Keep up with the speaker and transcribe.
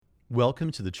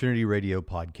Welcome to the Trinity Radio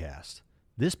Podcast.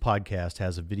 This podcast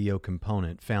has a video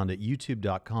component found at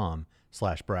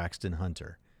youtube.com/Braxton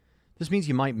Hunter. This means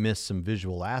you might miss some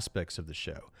visual aspects of the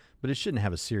show, but it shouldn't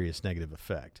have a serious negative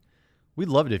effect. We'd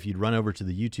love it if you'd run over to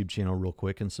the YouTube channel real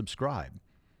quick and subscribe.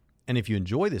 And if you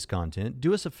enjoy this content,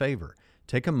 do us a favor.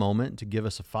 Take a moment to give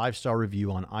us a 5-star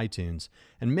review on iTunes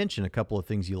and mention a couple of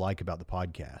things you like about the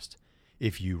podcast.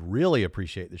 If you really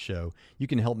appreciate the show, you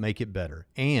can help make it better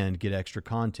and get extra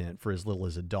content for as little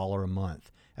as $1 a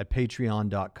month at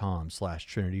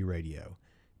patreon.com/Trinity Radio.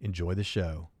 Enjoy the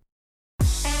show.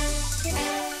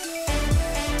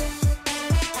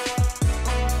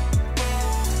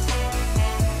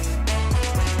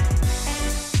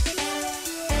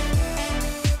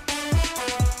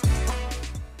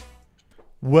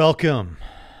 Welcome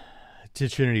to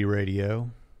Trinity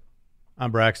Radio.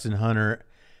 I'm Braxton Hunter.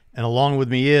 And along with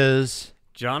me is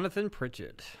Jonathan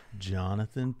Pritchett.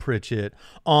 Jonathan Pritchett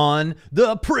on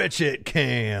the Pritchett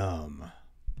Cam.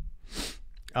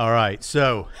 All right,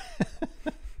 so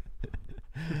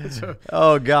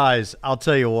guys, I'll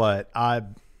tell you what. I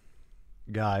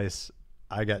got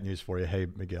news for you. Hey,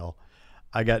 Miguel,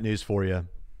 I got news for you.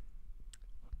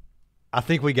 I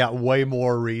think we got way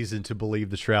more reason to believe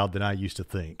the Shroud than I used to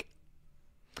think.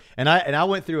 And I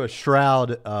went through a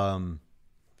Shroud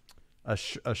a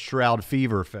Shroud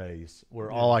fever phase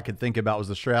where all I could think about was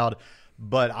the Shroud,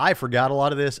 but I forgot a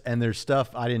lot of this, and there's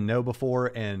stuff I didn't know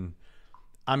before. And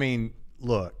I mean,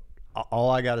 look,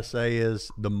 all I got to say is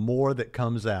the more that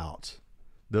comes out,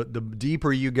 the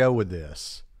deeper you go with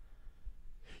this.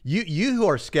 You who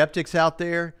are skeptics out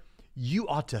there, you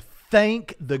ought to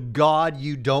thank the God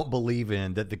you don't believe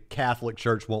in that the Catholic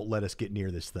Church won't let us get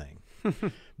near this thing.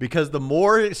 Because the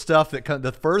more stuff that comes,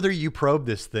 the further you probe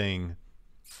this thing,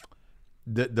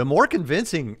 the more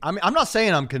convincing. I mean, I'm not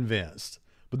saying I'm convinced,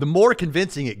 but the more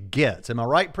convincing it gets. Am I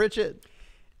right, Pritchett?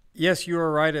 Yes, you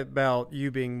are right about you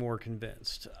being more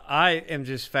convinced. I am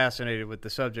just fascinated with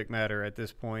the subject matter at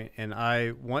this point, and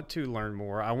I want to learn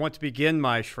more. I want to begin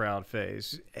my Shroud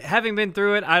phase. Having been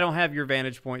through it, I don't have your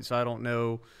vantage point, so I don't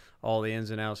know all the ins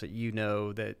and outs that you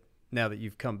know, that now that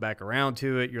you've come back around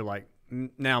to it, you're like,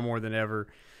 now more than ever.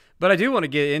 But I do want to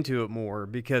get into it more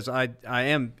because I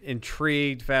am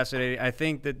intrigued, fascinated. I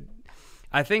think that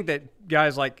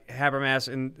guys like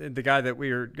Habermas and the guy that we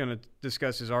are going to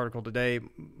discuss his article today,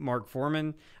 Mark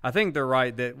Foreman, I think they're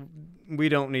right that we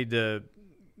don't need to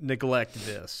neglect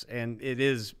this, and it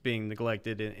is being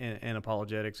neglected in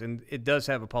apologetics, and it does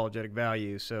have apologetic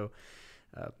value. So,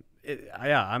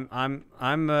 I'm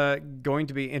going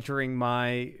to be entering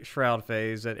my Shroud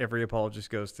phase that every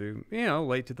apologist goes through. You know,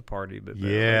 late to the party, but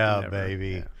yeah, baby,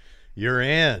 yeah. You're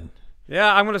in.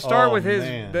 Yeah, I'm going to start with his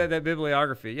that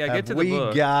bibliography. Yeah, get to the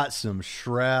book. We got some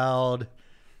Shroud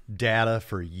data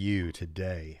for you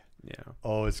today. Yeah.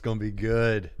 Oh, it's going to be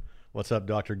good. What's up,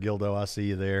 Dr. Gildo? I see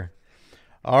you there.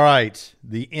 All right,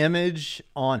 the image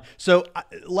on. So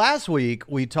last week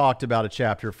we talked about a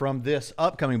chapter from this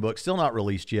upcoming book, still not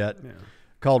released yet,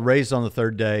 called "Raised on the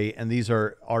Third Day," and these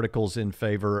are articles in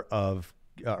favor of,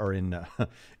 or in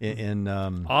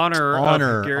honor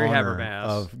of Gary Habermas.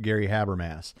 Of Gary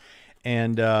Habermas,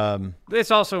 and it's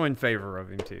also in favor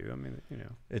of him too. I mean, you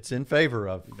know, it's in favor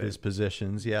of his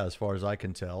positions. Yeah, as far as I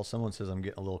can tell. Someone says I'm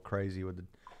getting a little crazy with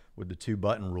the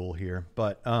 2-button rule here,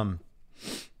 but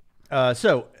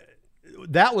so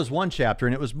that was one chapter,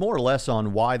 and it was more or less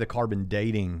on why the carbon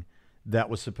dating that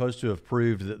was supposed to have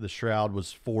proved that the Shroud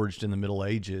was forged in the Middle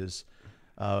Ages,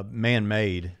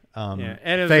 man-made,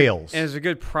 fails. And it's a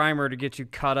good primer to get you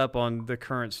caught up on the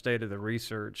current state of the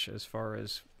research as far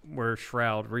as where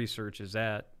Shroud research is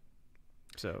at.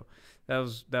 So that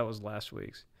was last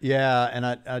week's. Yeah,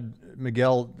 and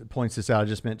Miguel points this out. I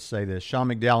just meant to say this. Sean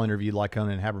McDowell interviewed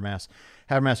Lycona and Habermas.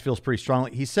 Habermas feels pretty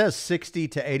strongly. He says 60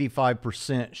 to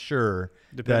 85% sure,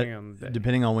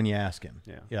 depending on when you ask him.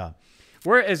 Yeah.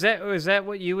 Where is that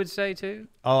what you would say too?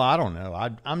 Oh, I don't know.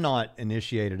 I'm not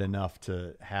initiated enough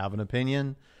to have an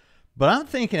opinion, but I'm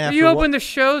thinking after you opened the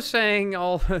show saying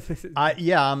all.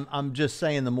 I'm just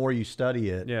saying the more you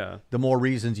study it, the more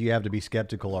reasons you have to be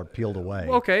skeptical are peeled away.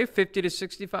 Okay, 50 to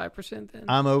 65% then.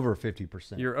 I'm over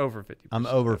 50%. You're over 50%. I'm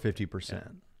over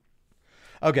 50%.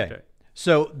 Okay.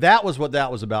 So that was what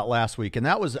that was about last week, and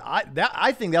I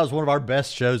think that was one of our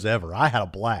best shows ever. I had a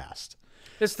blast.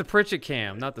 It's the Pritchett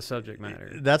Cam, not the subject matter.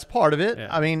 That's part of it.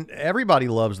 Yeah. I mean, everybody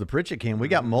loves the Pritchett Cam. We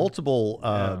got multiple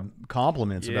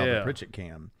compliments about the Pritchett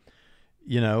Cam.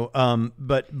 You know,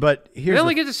 but here's you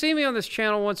only get to see me on this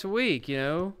channel once a week. You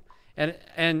know,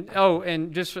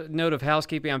 and just a note of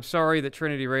housekeeping. I'm sorry that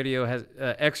Trinity Radio has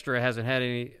Extra hasn't had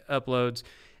any uploads.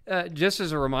 Just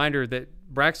as a reminder that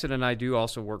Braxton and I do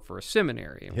also work for a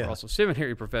seminary, and we're also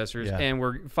seminary professors, Yeah. and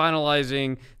we're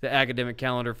finalizing the academic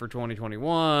calendar for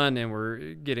 2021, and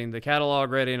we're getting the catalog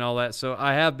ready and all that. So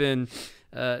I have been,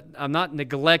 I'm not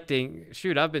neglecting,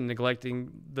 I've been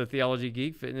neglecting the Theology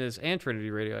Geek Fitness and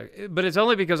Trinity Radio, but it's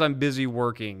only because I'm busy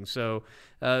working. So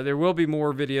there will be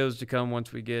more videos to come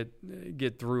once we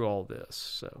get through all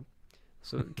this.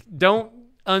 So don't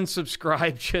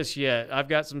unsubscribe just yet. I've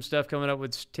got some stuff coming up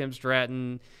with Tim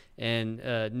Stratton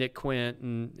and Nick Quint,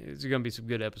 and it's going to be some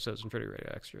good episodes from Trinity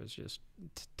Radio Extra. It's just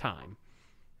time.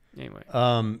 Anyway.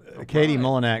 Katie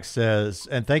Mullinax says,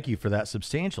 and thank you for that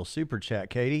substantial super chat,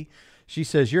 Katie. She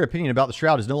says, your opinion about the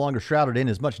shroud is no longer shrouded in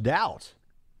as much doubt.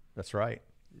 That's right.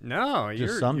 No,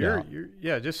 just some doubt.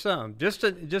 Yeah, just some. Just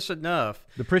enough.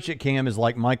 The Pritchett cam is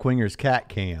like Mike Winger's cat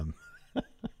cam.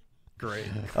 Great.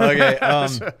 Okay.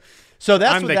 So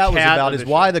that's what that was about, is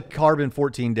why show. the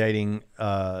carbon-14 dating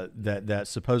that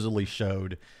supposedly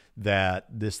showed that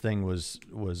this thing was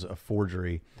a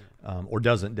forgery, or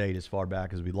doesn't date as far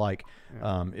back as we'd like,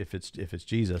 if it's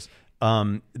Jesus,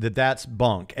 that's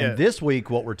bunk. And this week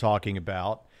what we're talking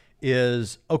about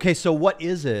is, okay, so what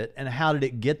is it and how did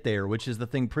it get there, which is the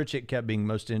thing Pritchett kept being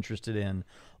most interested in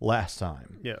last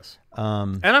time. Yes.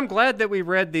 And I'm glad that we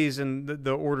read these in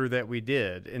the order that we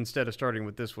did instead of starting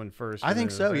with this one first. I think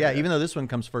so, yeah, even though this one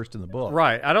comes first in the book.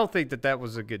 Right. I don't think that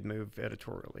was a good move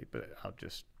editorially, but I'll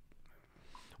just...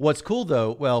 What's cool,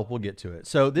 though, well, we'll get to it.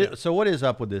 So so what is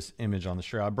up with this image on the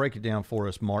shroud? Break it down for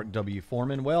us, Mark W.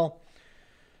 Foreman. Well,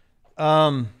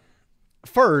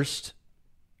 first...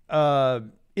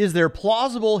 is there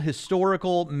plausible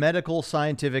historical, medical,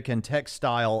 scientific, and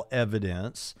textile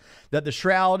evidence that the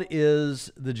shroud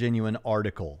is the genuine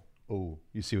article? Oh,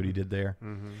 you see what he did there?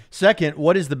 Mm-hmm. Second,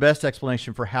 what is the best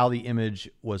explanation for how the image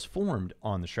was formed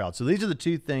on the shroud? So these are the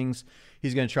two things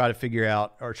he's going to try to figure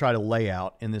out, or try to lay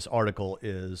out in this article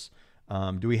is,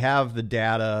 do we have the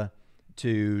data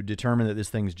to determine that this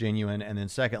thing's genuine? And then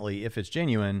secondly, if it's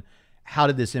genuine, how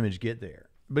did this image get there?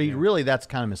 But really, that's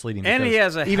kind of misleading. And he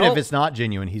has even if it's not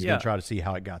genuine, he's going to try to see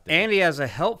how it got there. And he has a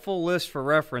helpful list for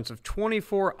reference of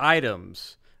 24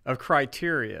 items of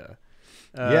criteria,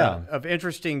 of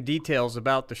interesting details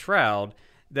about the shroud,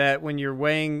 that when you're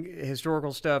weighing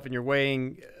historical stuff and you're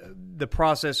weighing the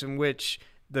process in which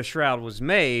the shroud was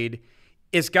made,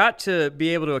 it's got to be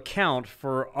able to account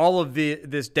for all of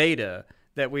this data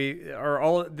that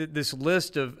this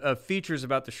list of features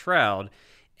about the shroud.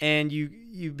 And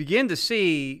you begin to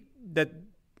see that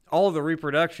all of the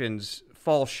reproductions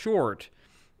fall short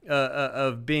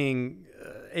of being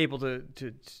able to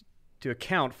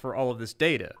account for all of this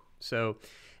data. So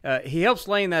he helps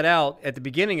laying that out at the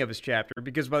beginning of his chapter,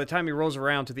 because by the time he rolls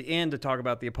around to the end to talk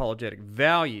about the apologetic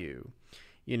value,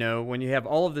 when you have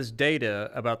all of this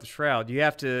data about the shroud, you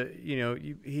have to,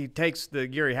 he takes the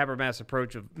Gary Habermas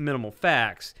approach of minimal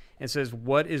facts and says,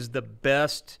 what is the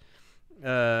best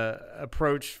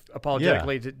approach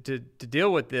apologetically to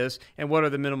deal with this, and what are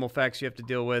the minimal facts you have to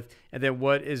deal with, and then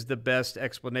what is the best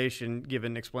explanation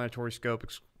given explanatory scope,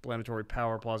 explanatory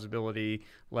power, plausibility,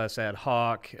 less ad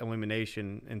hoc,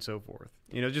 illumination, and so forth.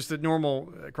 Just the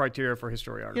normal criteria for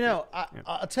historiography.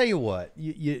 I'll tell you what,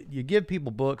 you give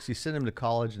people books, you send them to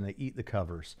college, and they eat the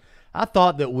covers. I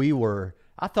thought we were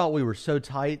so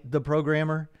tight, the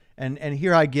programmer, and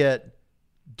here I get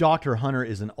Dr. Hunter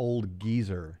is an old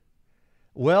geezer.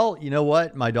 Well, you know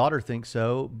what? My daughter thinks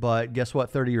so, but guess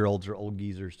what? 30-year-olds are old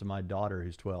geezers to my daughter,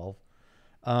 who's 12.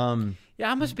 I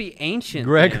must be ancient.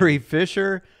 Gregory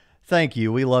Fisher, thank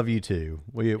you. We love you too.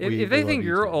 If they think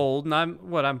you're old, and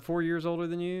I'm 4 years older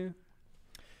than you.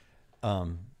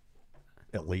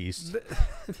 At least.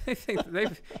 They think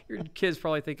your kids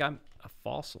probably think I'm a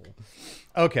fossil.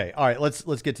 Okay, all right.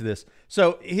 Let's get to this.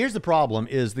 So here's the problem: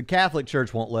 is the Catholic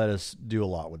Church won't let us do a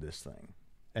lot with this thing,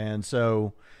 and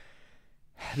so.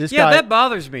 This guy, that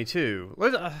bothers me too.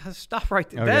 Let's stop right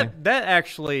there.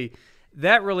 Okay.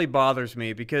 That really bothers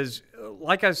me, because,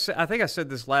 like I think I said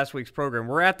this last week's program,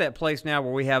 we're at that place now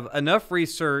where we have enough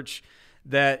research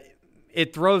that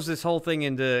it throws this whole thing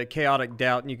into chaotic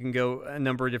doubt, and you can go a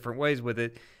number of different ways with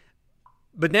it.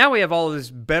 But now we have all of this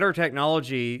better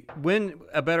technology. When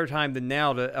a better time than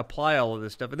now to apply all of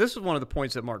this stuff? And this is one of the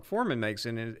points that Mark Foreman makes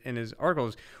in his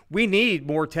articles. We need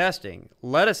more testing.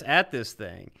 Let us at this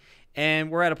thing.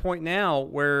 And we're at a point now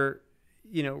where,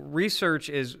 research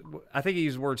is, I think he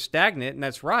used the word stagnant, and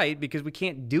that's right, because we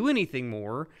can't do anything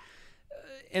more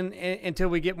until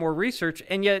we get more research.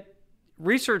 And yet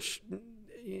research,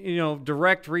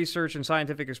 direct research and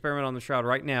scientific experiment on the shroud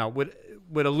right now would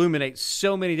illuminate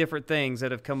so many different things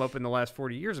that have come up in the last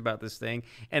 40 years about this thing.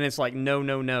 And it's like,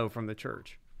 no from the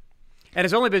church. And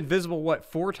it's only been visible, what,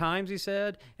 4 times, he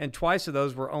said? And twice of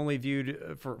those were only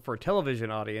viewed for a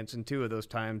television audience, and 2 of those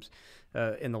times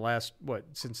in the last,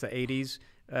 since the 80s,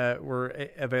 were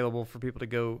available for people to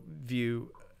go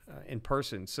view in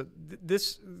person. So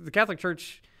the Catholic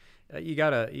Church, you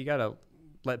gotta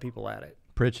let people at it.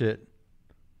 Pritchett.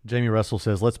 Jamie Russell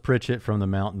says, let's Pritchett from the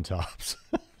mountaintops.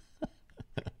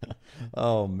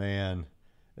 Oh, man.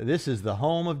 This is the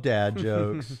home of dad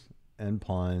jokes. And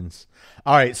puns.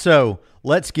 All right, so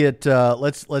let's get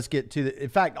let's get to the. In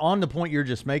fact, on the point you're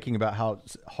just making about how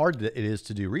hard it is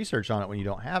to do research on it when you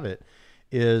don't have it,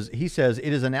 is he says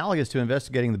it is analogous to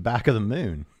investigating the back of the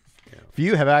moon. Yeah.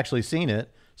 Few have actually seen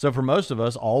it, so for most of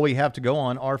us, all we have to go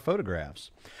on are photographs.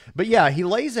 But yeah, he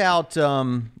lays out.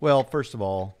 Well, first of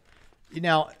all,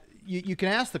 now you can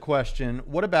ask the question: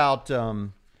 what about?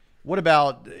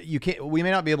 We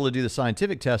may not be able to do the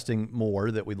scientific testing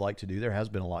more that we'd like to do. There has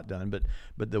been a lot done,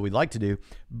 but that we'd like to do.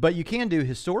 But you can do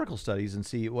historical studies and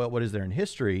see what is there in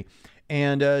history.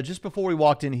 And just before we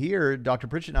walked in here, Dr.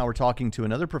 Pritchett and I were talking to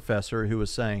another professor who was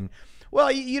saying,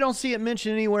 well, you don't see it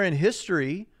mentioned anywhere in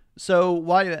history. So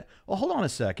why? Well, hold on a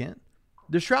second.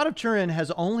 The Shroud of Turin has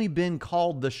only been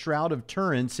called the Shroud of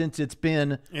Turin since it's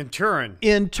been in Turin.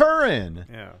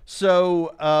 Yeah.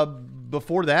 So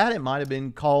before that, it might have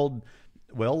been called,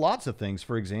 well, lots of things.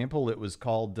 For example, it was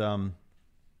called the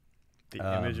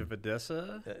Image of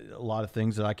Edessa. A lot of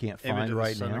things that I can't find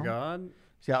right now. Image of the Son of God.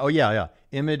 Yeah. Oh, yeah.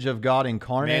 Image of God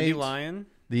Incarnate. Dandelion.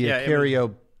 The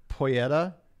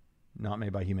Acariopoeta. Not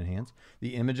made by human hands.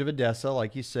 The Image of Edessa,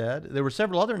 like you said. There were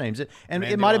several other names, and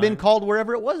it might have been called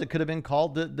wherever it was. It could have been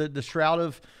called the Shroud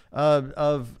of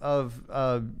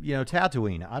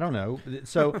Tatooine. I don't know.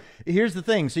 So here's the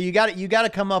thing. So you got to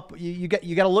come up. You got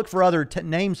to look for other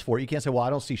names for it. You can't say, well, I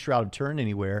don't see Shroud of Turin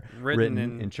anywhere written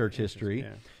in church history.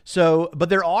 Yeah. So, but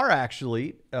there are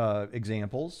actually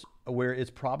examples where it's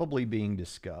probably being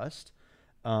discussed.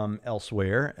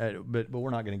 Elsewhere, but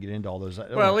we're not going to get into all those.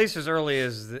 Well, at least as early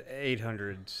as the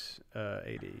 800s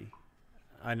AD.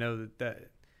 I know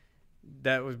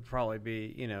that would probably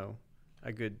be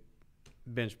a good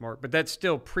benchmark, but that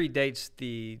still predates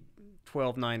the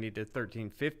 1290 to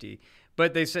 1350.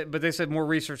 But they said more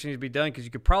research needs to be done because you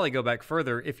could probably go back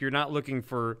further if you're not looking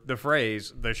for the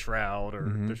phrase "the shroud"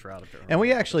 or "the shroud of Turin." And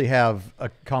we actually have a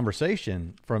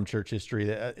conversation from church history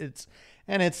that it's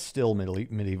still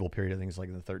medieval period. I think it's like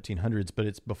in the 1300s, but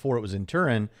it's before it was in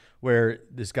Turin, where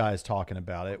this guy is talking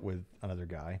about it with another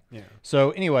guy. Yeah.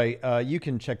 So anyway, you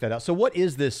can check that out. So what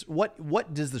is this?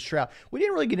 What does the shroud? We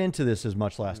didn't really get into this as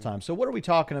much last time. So what are we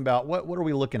talking about? What are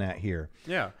we looking at here?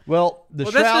 Yeah. Well,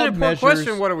 shroud that's an important measures.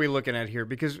 Question. What are we looking at here?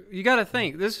 Because you got to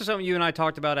think. This is something you and I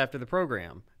talked about after the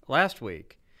program last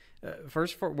week.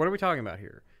 What are we talking about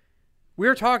here?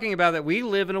 We're talking about that we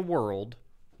live in a world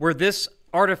where this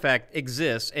artifact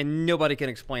exists and nobody can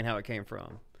explain how it came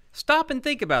from. Stop and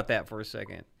think about that for a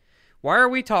second. Why are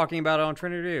we talking about it on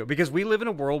Trinity Radio? Because we live in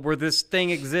a world where this thing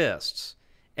exists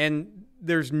and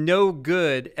there's no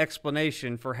good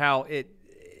explanation for how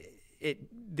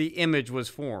the image was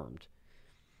formed.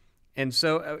 And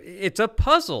so it's a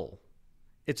puzzle.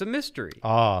 It's a mystery.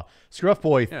 Scruff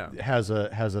Boy has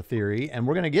a theory, and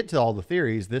we're going to get to all the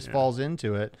theories. This falls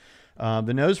into it.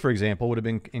 The nose, for example, would have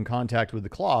been in contact with the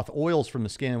cloth. Oils from the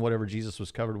skin and whatever Jesus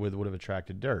was covered with would have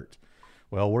attracted dirt.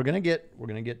 Well, we're going to get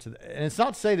to and it's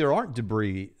not to say there aren't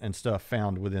debris and stuff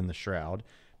found within the shroud,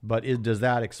 but does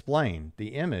that explain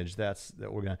the image that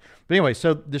we're going to? But anyway,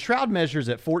 so the shroud measures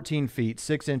at 14 feet,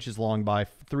 6 inches long by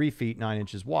 3 feet, 9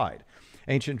 inches wide.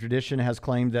 Ancient tradition has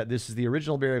claimed that this is the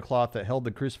original burial cloth that held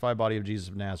the crucified body of Jesus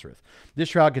of Nazareth. This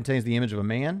shroud contains the image of a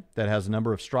man that has a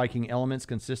number of striking elements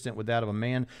consistent with that of a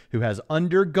man who has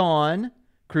undergone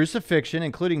crucifixion,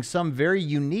 including some very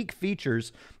unique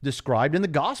features described in the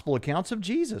gospel accounts of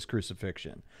Jesus'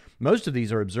 crucifixion. Most of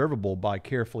these are observable by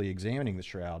carefully examining the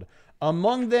shroud.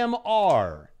 Among them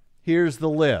are, here's the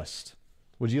list.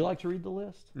 Would you like to read the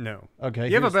list? No. Okay.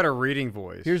 You have a better reading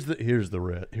voice. Here's the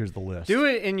list. Do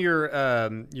it in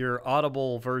your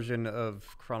audible version of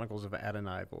Chronicles of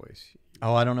Adonai voice.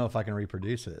 Oh, I don't know if I can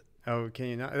reproduce it. Oh, can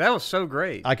you not? That was so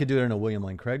great. I could do it in a William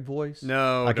Lane Craig voice.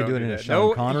 No, I could do it in a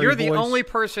Sean Connery You're the voice. only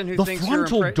person who thinks you're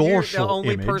the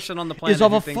only person on the planet is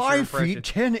of who a thinks 5 feet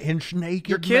 10 inch naked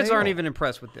Your kids male, aren't even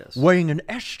impressed with this. weighing an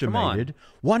estimated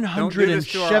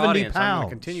 170 pounds. I'm going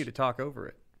to continue to talk over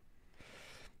it.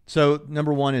 So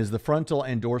number one is the frontal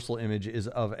and dorsal image is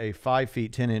of a 5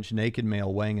 feet 10 inch naked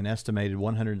male weighing an estimated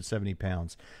 170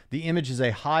 pounds. The image is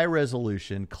a high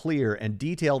resolution, clear, and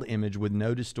detailed image with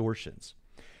no distortions.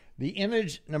 The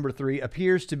image, number 3,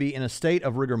 appears to be in a state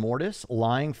of rigor mortis,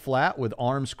 lying flat with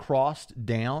arms crossed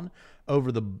down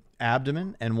over the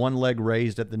abdomen and one leg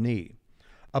raised at the knee.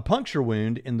 A puncture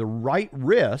wound in the right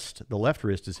wrist, the left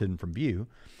wrist is hidden from view,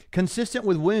 consistent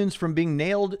with wounds from being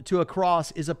nailed to a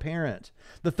cross, is apparent.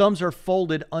 The thumbs are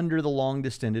folded under the long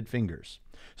distended fingers.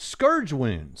 Scourge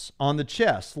wounds on the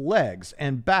chest, legs,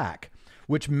 and back,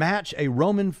 which match a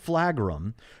Roman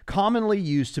flagrum commonly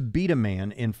used to beat a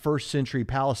man in first century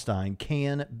Palestine,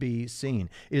 can be seen.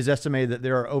 It is estimated that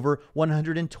there are over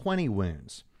 120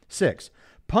 wounds. 6.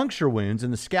 Puncture wounds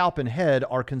in the scalp and head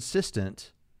are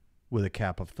consistent with a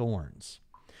cap of thorns.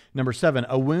 Number 7,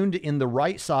 a wound in the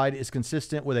right side is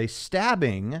consistent with a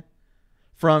stabbing.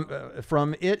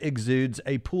 From it exudes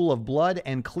a pool of blood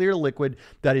and clear liquid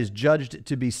that is judged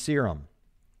to be serum.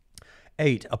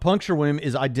 8, a puncture wound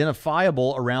is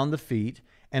identifiable around the feet,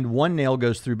 and one nail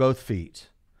goes through both feet.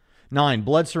 9,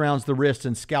 blood surrounds the wrist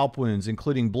and scalp wounds,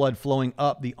 including blood flowing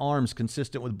up the arms,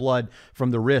 consistent with blood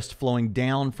from the wrist flowing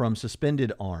down from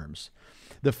suspended arms.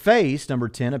 The face, number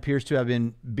 10, appears to have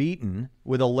been beaten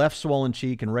with a left swollen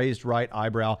cheek and raised right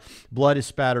eyebrow. Blood is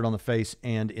spattered on the face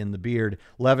and in the beard.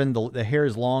 11, the hair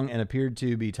is long and appeared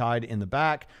to be tied in the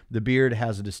back. The beard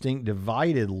has a distinct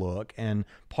divided look, and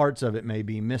parts of it may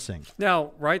be missing.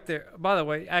 Now, right there, by the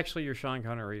way, actually, your Sean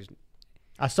Connery,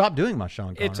 I stopped doing my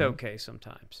Sean Connery. it's okay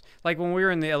sometimes. Like when we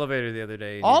were in the elevator the other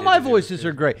day. All my voices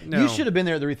are great. No. You should have been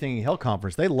there at the Rethinking Hell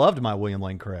conference. They loved my William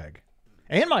Lane Craig.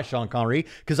 And my Sean Connery,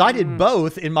 because I did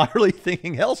both in my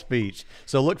Rethinking Hell speech.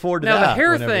 So look forward to that. Now the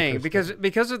hair thing,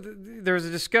 because of there was a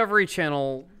Discovery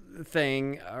Channel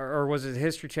thing, or was it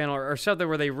History Channel or something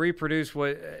where they reproduced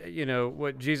what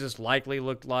Jesus likely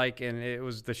looked like, and it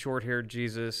was the short-haired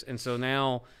Jesus. And so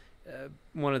now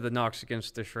one of the knocks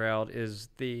against the shroud is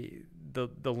the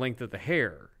length of the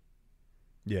hair.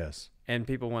 Yes. And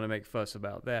people want to make fuss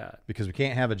about that. Because we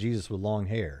can't have a Jesus with long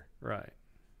hair. Right.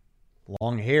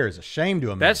 Long hair is a shame to a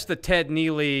man. That's the Ted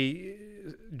Neely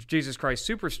Jesus Christ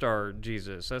Superstar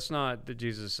Jesus. That's not the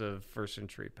Jesus of first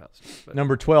century Palestine.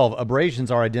 Number 12,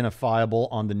 abrasions are identifiable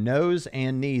on the nose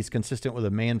and knees, consistent with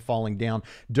a man falling down.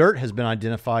 Dirt has been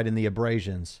identified in the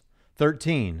abrasions.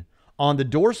 13, on the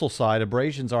dorsal side,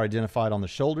 abrasions are identified on the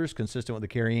shoulders, consistent with the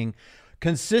carrying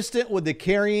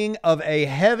of a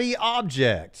heavy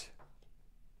object.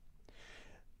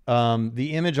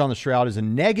 The image on the shroud is a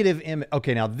negative image.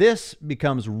 Okay, now this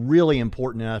becomes really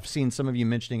important, and I've seen some of you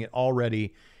mentioning it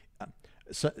already.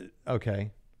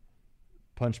 Okay.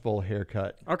 Punch bowl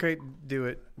haircut. Okay, do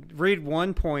it. Read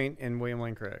one point in William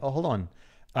Lane Craig. Oh, hold on.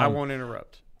 I won't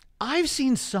interrupt. I've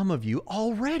seen some of you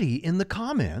already in the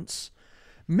comments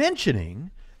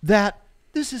mentioning that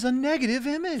this is a negative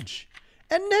image.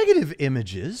 And negative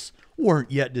images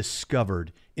weren't yet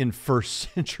discovered in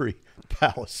first century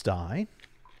Palestine.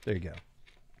 There you go.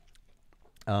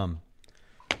 All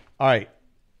right.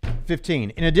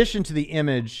 15. In addition to the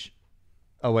image...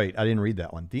 Oh, wait. I didn't read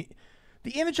that one. The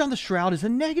image on the shroud is a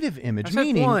negative image,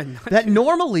 meaning that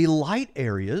normally light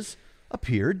areas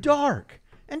appear dark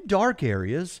and dark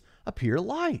areas appear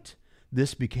light.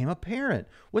 This became apparent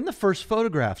when the first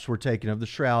photographs were taken of the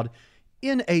shroud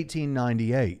in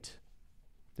 1898.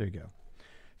 There you go.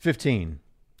 15.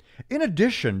 In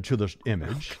addition to this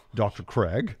image, Dr.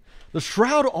 Craig, the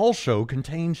shroud also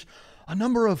contains a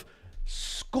number of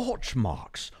scorch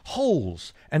marks,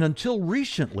 holes, and until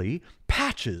recently,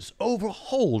 patches over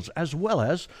holes, as well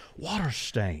as water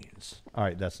stains. All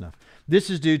right, that's enough. This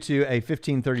is due to a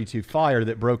 1532 fire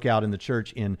that broke out in the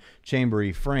church in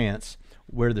Chambéry, France,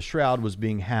 where the shroud was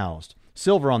being housed.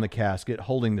 Silver on the casket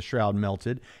holding the shroud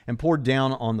melted and poured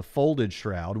down on the folded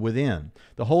shroud within.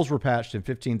 The holes were patched in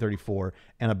 1534,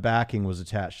 and a backing was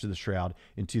attached to the shroud.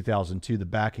 In 2002, the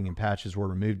backing and patches were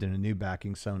removed and a new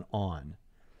backing sewn on.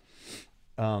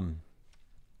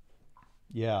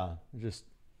 Yeah, just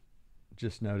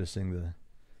noticing the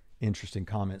interesting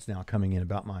comments now coming in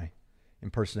about my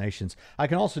impersonations. I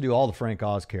can also do all the Frank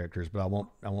Oz characters, but I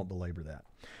won't belabor that.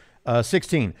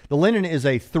 16. The linen is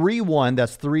a 3-1,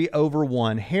 that's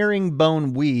 3/1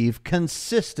 herringbone weave,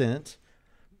 consistent,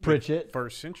 Pritchett,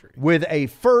 first century, with a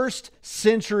first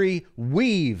century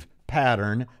weave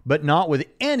pattern, but not with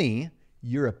any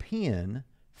European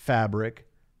fabric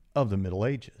of the Middle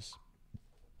Ages.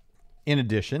 In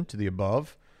addition to the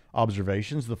above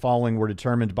observations, the following were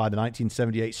determined by the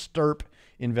 1978 Stirp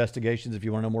investigations. If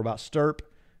you want to know more about Stirp,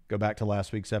 go back to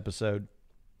last week's episode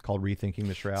called Rethinking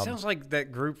the Shroud. Sounds like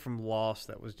that group from Lost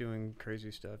that was doing crazy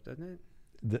stuff, doesn't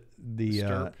it?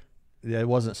 Stirp? It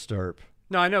wasn't Stirp.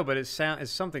 No, I know, but it's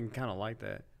something kind of like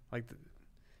that.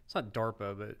 It's not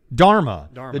DARPA, but Dharma.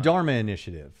 The Dharma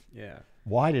Initiative. Yeah.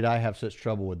 Why did I have such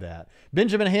trouble with that?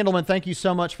 Benjamin Handelman, thank you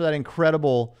so much for that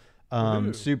incredible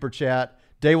super chat.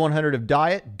 Day 100 of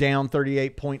diet, down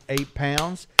 38.8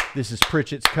 pounds. This is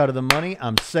Pritchett's cut of the money.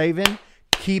 I'm saving,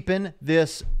 keeping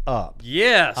this up.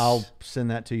 Yes. I'll send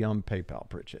that to you on PayPal,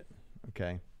 Pritchett.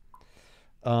 Okay.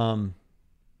 Well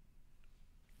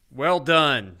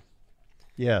done.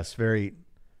 Yes, very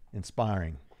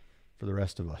inspiring for the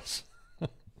rest of us.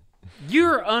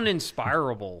 You're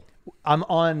uninspirable. I'm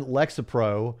on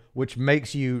Lexapro, which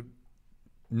makes you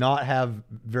not have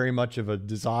very much of a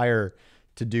desire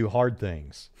to do hard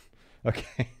things.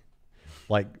 Okay.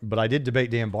 But I did debate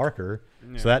Dan Barker,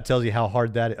 so that tells you how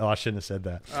hard that is. Oh, I shouldn't have said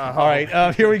that. All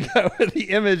right, here we go. The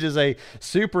image is a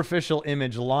superficial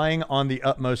image lying on the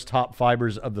utmost top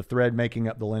fibers of the thread making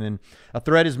up the linen. A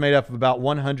thread is made up of about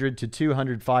 100 to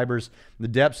 200 fibers. The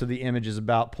depth of the image is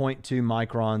about 0.2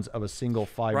 microns of a single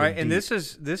fiber. Right, deep. and this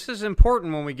is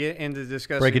important when we get into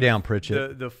discussing Break it down,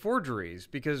 Pritchett. the forgeries,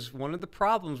 because one of the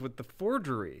problems with the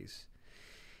forgeries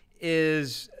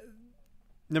is,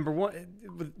 number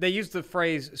one, they use the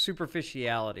phrase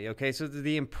superficiality, okay? So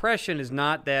the impression is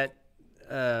not that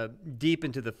deep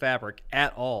into the fabric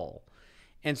at all.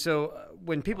 And so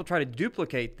when people try to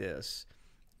duplicate this,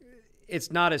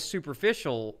 it's not as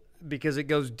superficial because it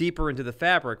goes deeper into the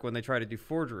fabric when they try to do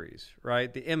forgeries,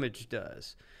 right? The image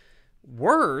does.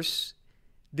 Worse,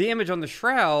 the image on the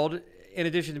shroud, in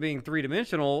addition to being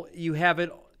three-dimensional, you have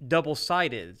it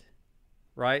double-sided,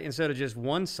 right? Instead of just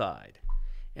one side.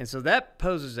 And so that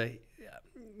poses a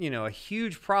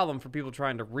huge problem for people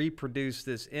trying to reproduce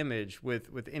this image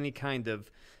with any kind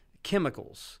of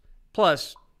chemicals.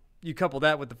 Plus, you couple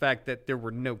that with the fact that there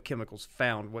were no chemicals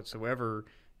found whatsoever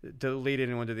to lead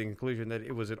anyone to the conclusion that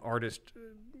it was an artist,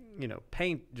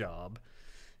 paint job.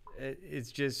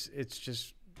 It's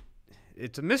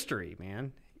a mystery,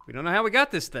 man. We don't know how we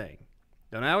got this thing.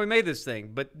 Don't know how we made this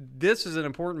thing. But this is an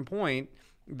important point.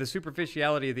 The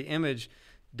superficiality of the image,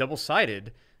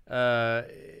 double-sided,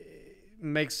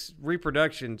 makes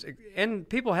reproductions, and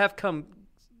people have come,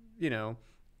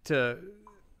 to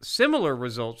similar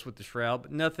results with the shroud,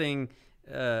 but nothing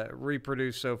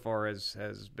reproduced so far has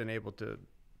been able to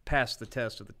pass the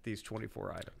test of these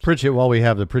 24 items. Pritchett, while we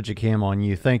have the Pritchett cam on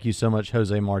you, thank you so much,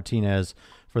 Jose Martinez,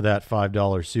 for that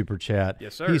 $5 super chat.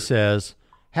 Yes, sir. He says,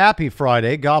 "Happy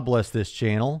Friday. God bless this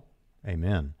channel."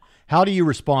 Amen. How do you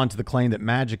respond to the claim that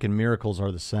magic and miracles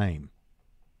are the same?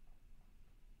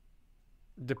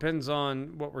 Depends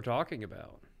on what we're talking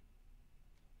about.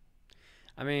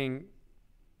 I mean,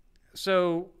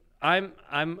 so I'm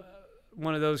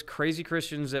one of those crazy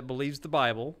Christians that believes the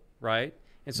Bible, right?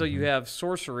 And so you have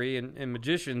sorcery and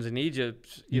magicians in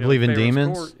Egypt. You believe in Pharaoh's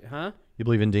demons? court. Huh? You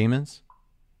believe in demons?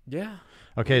 Yeah.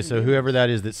 Okay, so whoever that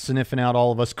is that's sniffing out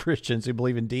all of us Christians who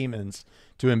believe in demons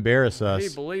to embarrass us,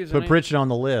 He believes put in Pritchett on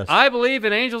the list. I believe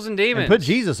in angels and demons. And put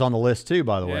Jesus on the list too,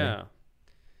 by the way. Yeah.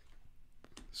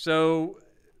 So,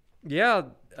 yeah,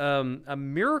 a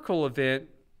miracle event.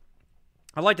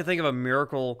 I like to think of a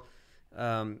miracle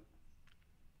as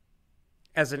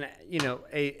an,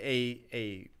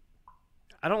 a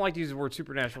I don't like to use the word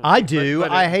supernatural. I do.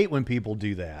 But I hate when people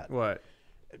do that. What?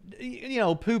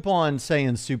 Poop on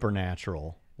saying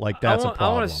supernatural. Like that's a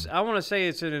problem. I want to say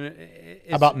it's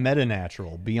about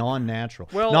metanatural, beyond natural.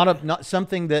 Well, not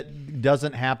something that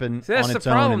doesn't happen so that's on its the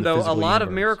own problem, in the though. physical A lot universe.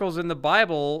 of miracles in the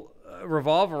Bible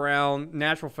revolve around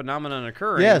natural phenomenon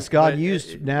occurring. Yes, God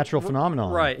used natural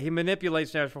phenomenon. Right, He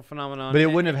manipulates natural phenomenon, but it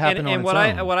wouldn't have happened on and its what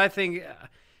own. what I think,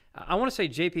 I want to say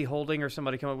J.P. Holding or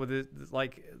somebody come up with it,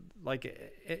 like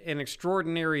an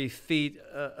extraordinary feat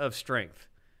of strength,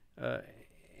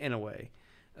 in a way.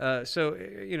 So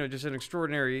just an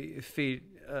extraordinary feat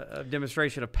of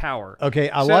demonstration of power. Okay,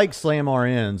 I like slam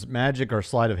RNs. Magic are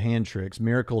sleight of hand tricks.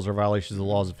 Miracles are violations of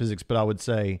the laws of physics. But I would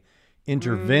say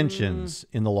interventions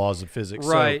in the laws of physics.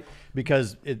 Right. So,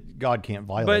 because God can't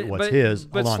violate what's his.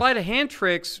 But Hold on. sleight of hand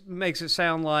tricks makes it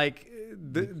sound like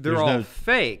they're all no-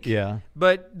 fake. Yeah.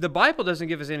 But the Bible doesn't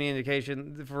give us any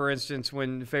indication. For instance,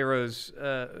 when Pharaoh's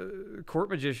court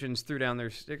magicians threw down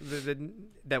their stick,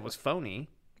 that was phony.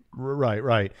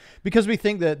 Right. Because we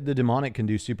think that the demonic can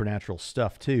do supernatural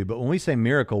stuff too. But when we say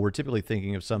miracle, we're typically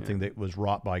thinking of something that was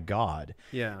wrought by God.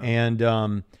 Yeah.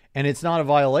 And it's not a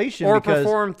violation Or because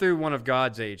performed through one of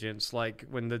God's agents, like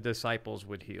when the disciples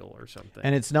would heal or something.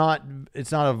 and it's not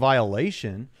a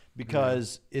violation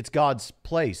because it's God's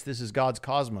place. This is God's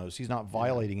cosmos. He's not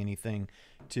violating anything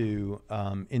to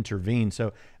intervene.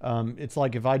 So it's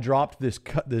like if I dropped this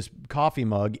coffee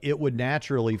mug, it would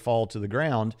naturally fall to the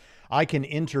ground. I can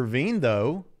intervene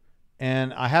though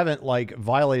and I haven't like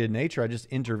violated nature. I just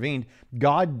intervened.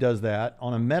 God does that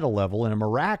on a meta level in a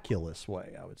miraculous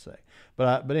way, I would say.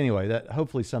 But anyway, that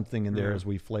hopefully something in there as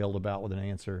we flailed about with an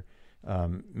answer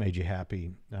made you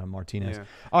happy, Martinez. Yeah.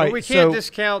 All right, but we can't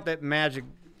discount that magic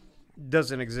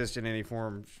doesn't exist in any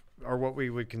form, or what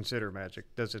we would consider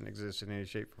magic doesn't exist in any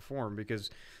shape or form, because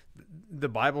the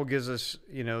Bible gives us,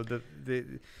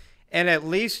 and at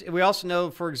least we also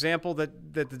know, for example,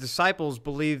 that the disciples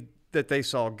believed that they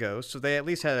saw ghosts, so they at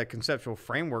least had a conceptual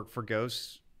framework for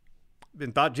ghosts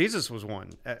and thought Jesus was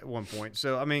one at one point.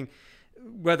 So, I mean,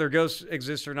 whether ghosts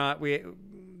exist or not,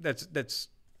 that's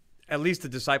at least the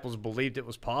disciples believed it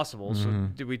was possible.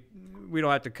 Mm-hmm. So we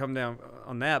don't have to come down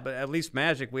on that, but at least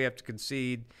magic, we have to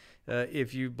concede,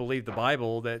 if you believe the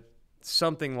Bible, that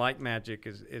something like magic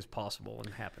is possible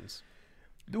and happens.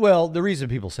 Well, the reason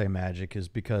people say magic is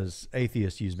because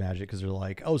atheists use magic because they're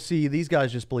like, oh, see, these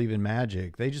guys just believe in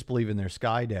magic. They just believe in their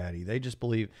sky daddy. They just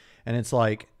believe. And it's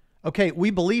like, okay, we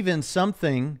believe in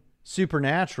something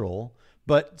supernatural,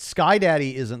 but sky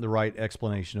daddy isn't the right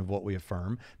explanation of what we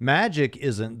affirm. Magic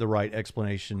isn't the right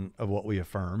explanation of what we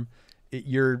affirm.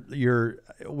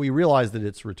 We realize that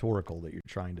it's rhetorical that you're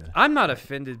trying to. I'm not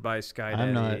offended by sky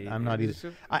daddy. I'm not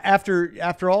either.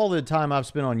 After all the time I've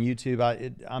spent on YouTube,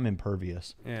 I'm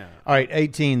impervious. Yeah. All right,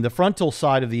 18. The frontal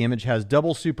side of the image has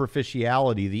double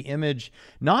superficiality. The image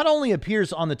not only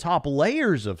appears on the top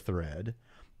layers of thread,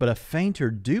 but a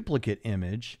fainter duplicate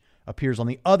image appears on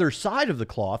the other side of the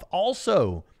cloth,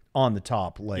 also on the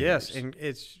top layers. Yes, and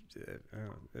it's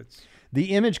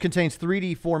the image contains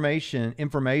 3D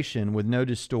information with no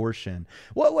distortion.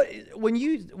 When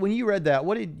you read that,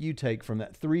 what did you take from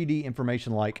that 3D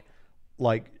information? Like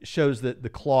shows that the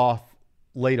cloth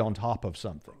laid on top of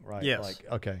something, right? Yes.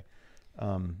 Like, okay.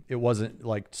 It wasn't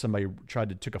like somebody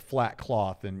took a flat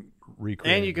cloth and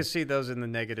recreated. And you can see those in the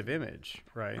negative image,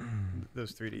 right?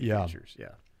 Those 3D features,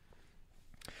 yeah.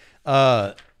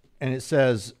 And it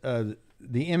says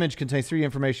the image contains 3D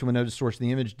information with no distortion.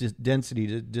 The image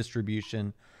density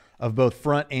distribution of both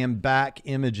front and back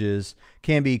images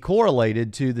can be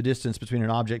correlated to the distance between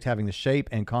an object having the shape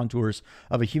and contours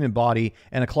of a human body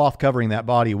and a cloth covering that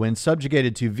body. When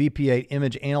subjugated to VP8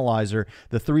 image analyzer,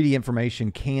 the 3D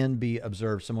information can be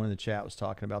observed. Someone in the chat was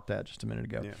talking about that just a minute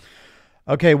ago. Yeah.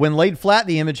 Okay, when laid flat,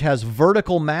 the image has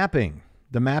vertical mapping.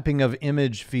 The mapping of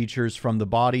image features from the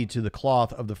body to the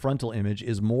cloth of the frontal image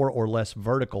is more or less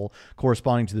vertical,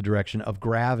 corresponding to the direction of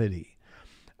gravity.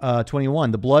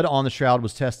 21. The blood on the shroud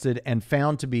was tested and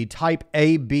found to be type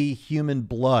AB human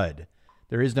blood.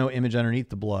 There is no image underneath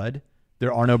the blood.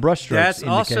 There are no brushstrokes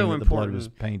indicating that the blood was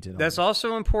painted. That's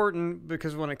also important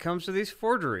because when it comes to these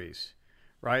forgeries,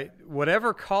 right,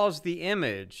 whatever caused the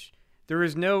image, there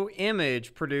is no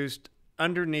image produced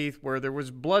underneath where there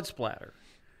was blood splatter.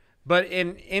 But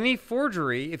in any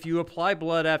forgery, if you apply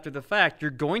blood after the fact,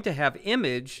 you're going to have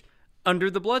image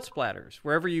under the blood splatters.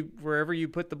 Wherever you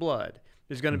put the blood,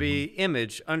 there's going to be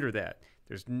image under that.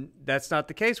 That's not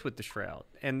the case with the shroud,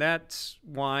 and that's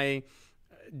why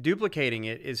duplicating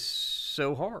it is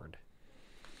so hard.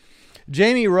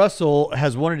 Jamie Russell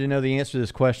has wanted to know the answer to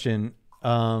this question,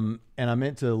 and I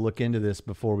meant to look into this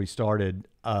before we started.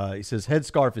 He says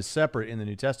headscarf is separate in the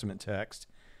New Testament text.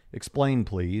 Explain,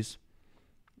 please.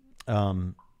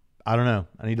 I don't know.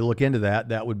 I need to look into that.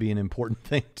 That would be an important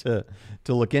thing to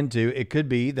look into. It could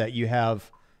be that you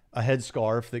have a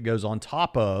headscarf that goes on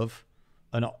top of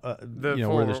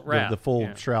the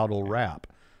full shroud will wrap.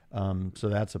 So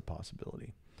that's a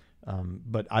possibility.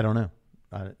 But I don't know.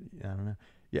 I don't know.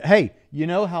 Yeah. Hey, you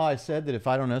know how I said that if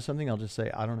I don't know something, I'll just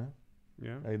say I don't know.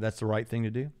 Yeah. Hey, that's the right thing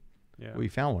to do. Yeah. We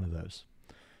found one of those,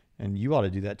 and you ought to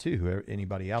do that too.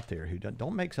 Anybody out there who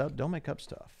don't make up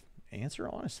stuff. Answer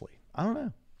honestly. I don't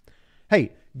know.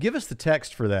 Hey, give us the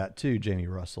text for that too, Jamie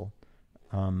Russell.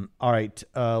 All right.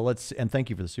 And thank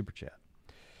you for the super chat.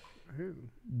 Who?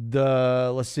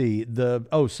 Let's see.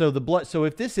 So the blood. So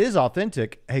if this is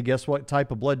authentic, hey, guess what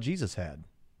type of blood Jesus had?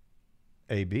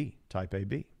 AB, type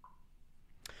AB.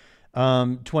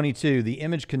 22. The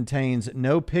image contains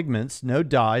no pigments, no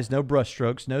dyes, no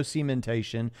brushstrokes, no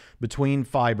cementation between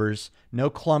fibers, no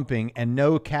clumping, and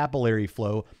no capillary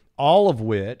flow, all of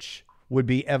which would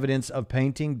be evidence of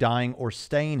painting, dyeing, or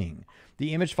staining.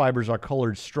 The image fibers are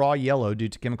colored straw yellow due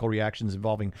to chemical reactions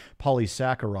involving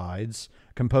polysaccharides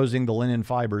composing the linen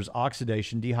fibers,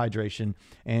 oxidation, dehydration,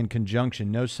 and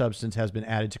conjunction. No substance has been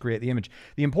added to create the image.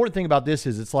 The important thing about this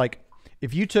is it's like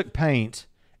if you took paint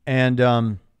and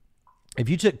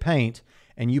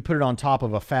you put it on top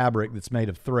of a fabric that's made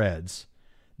of threads,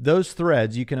 those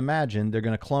threads, you can imagine, they're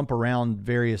going to clump around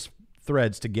various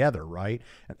threads together, right?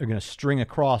 They're going to string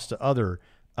across to other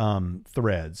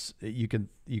threads. You can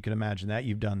imagine that.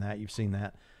 You've done that. You've seen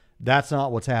that. That's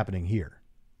not what's happening here.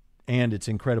 And it's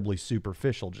incredibly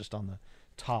superficial just on the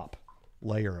top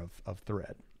layer of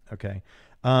thread. Okay.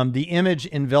 The image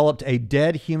enveloped a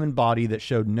dead human body that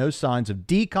showed no signs of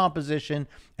decomposition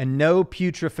and no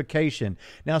putrefaction.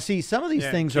 Now, see, some of these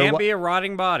things can't be a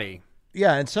rotting body.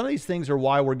 Yeah, and some of these things are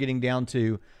why we're getting down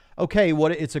to, okay,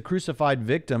 it's a crucified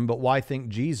victim, but why think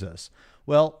Jesus?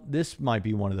 Well, this might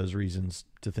be one of those reasons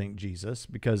to think Jesus,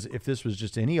 because if this was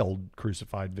just any old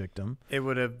crucified victim, it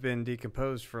would have been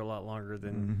decomposed for a lot longer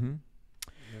than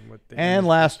what the And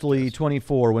lastly,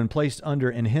 24, when placed under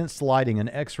enhanced lighting, an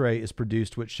X-ray is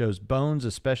produced which shows bones,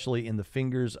 especially in the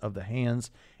fingers of the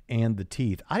hands and the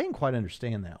teeth. I didn't quite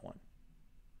understand that one.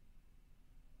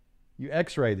 You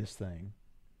X-ray this thing,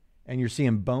 and you're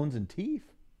seeing bones and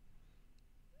teeth?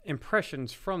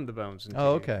 Impressions from the bones and teeth.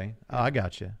 Oh, okay. Oh, I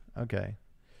got you. Okay.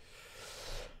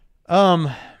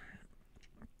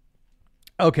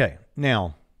 Okay.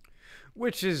 Now,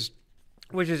 which is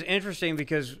interesting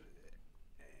because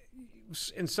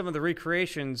in some of the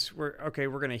recreations, we're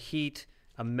going to heat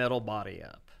a metal body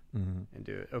up and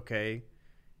do it. Okay.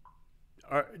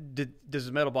 Does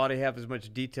the metal body have as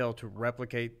much detail to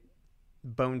replicate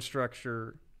bone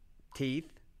structure,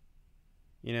 teeth?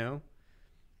 You know,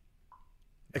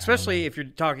 especially if you're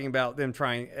talking about them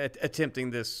attempting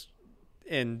this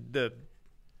in the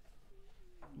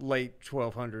late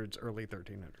 1200s, early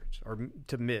 1300s, or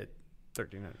to mid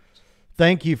 1300s.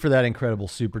 Thank you for that incredible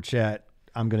super chat.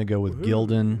 I'm going to go with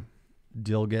Gildan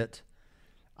Dilgett.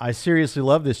 I seriously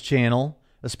love this channel,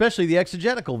 especially the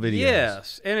exegetical videos.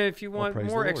 Yes, and if you want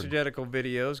more exegetical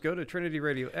videos, go to Trinity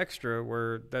Radio Extra,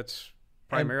 where that's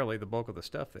primarily the bulk of the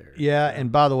stuff there. Yeah,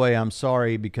 and by the way, I'm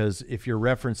sorry, because if you're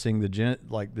referencing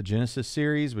the Genesis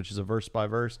series, which is a verse by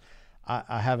verse,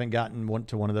 I haven't gotten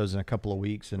to one of those in a couple of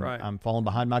weeks, and I'm falling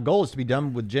behind. My goal is to be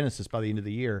done with Genesis by the end of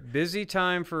the year. Busy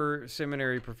time for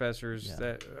seminary professors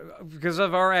that because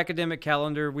of our academic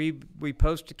calendar, we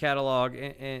post a catalog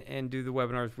and do the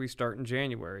webinars. We start in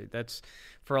January. That's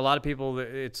for a lot of people.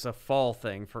 It's a fall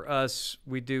thing. For us,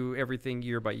 we do everything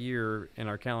year by year, and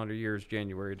our calendar year is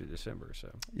January to December.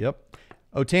 So yep.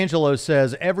 Otangelo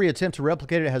says every attempt to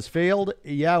replicate it has failed.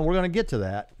 Yeah, we're going to get to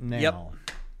that now. Yep.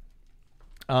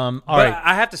 All right.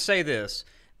 I have to say this.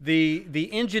 The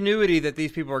ingenuity that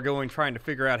these people are trying to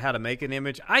figure out how to make an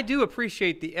image, I do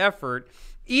appreciate the effort,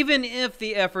 even if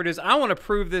the effort is, I want to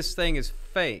prove this thing is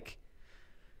fake.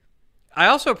 I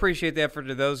also appreciate the effort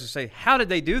of those who say, how did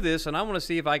they do this? And I want to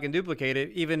see if I can duplicate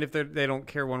it, even if they don't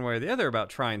care one way or the other about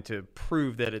trying to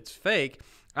prove that it's fake.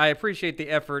 I appreciate the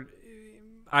effort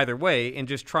either way in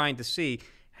just trying to see,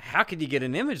 how could you get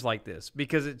an image like this?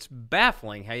 Because it's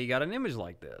baffling how you got an image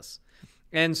like this.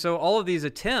 And so all of these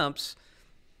attempts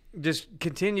just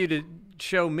continue to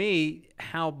show me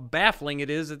how baffling it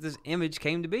is that this image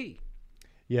came to be.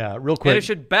 Yeah, real quick. And it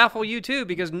should baffle you too,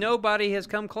 because nobody has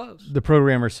come close. The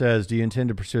programmer says, do you intend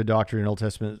to pursue a doctorate in Old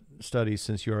Testament studies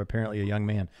since you are apparently a young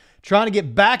man? Trying to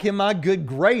get back in my good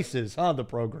graces, huh, the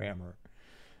programmer?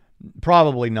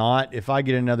 Probably not. If I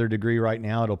get another degree right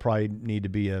now, it'll probably need to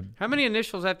be a... How many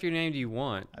initials after your name do you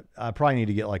want? I probably need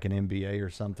to get like an MBA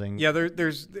or something. Yeah,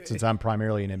 there's... Since I'm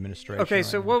primarily in administration. Okay,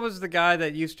 so what was the guy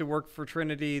that used to work for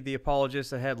Trinity, the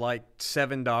apologist that had like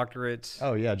 7 doctorates?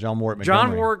 Oh, yeah, John Warwick Montgomery.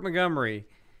 John Warwick Montgomery.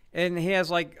 And he has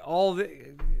like all the...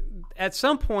 At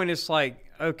some point, it's like,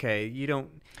 okay, you don't...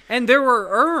 And they were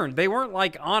earned. They weren't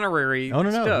like honorary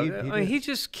stuff. He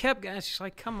just kept... It's just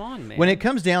like, come on, man. When it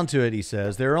comes down to it, he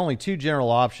says, there are only 2 general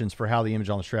options for how the image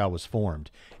on the shroud was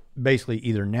formed. Basically,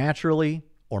 either naturally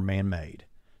or man-made.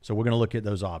 So we're going to look at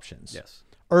those options. Yes.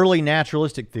 Early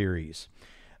naturalistic theories.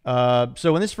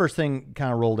 So when this first thing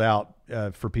kind of rolled out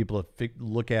for people to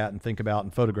look at and think about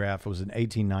and photograph, it was in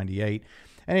 1898.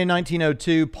 And in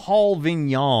 1902, Paul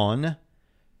Vignon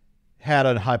had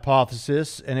a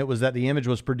hypothesis, and it was that the image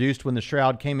was produced when the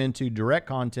shroud came into direct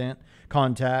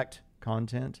contact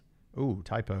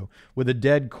with a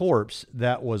dead corpse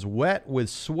that was wet with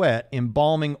sweat,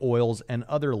 embalming oils, and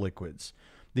other liquids.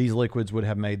 These liquids would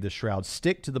have made the shroud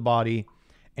stick to the body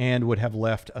and would have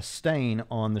left a stain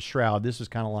on the shroud. This is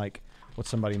kind of like what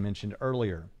somebody mentioned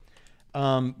earlier.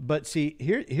 But see,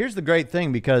 here's the great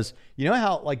thing, because you know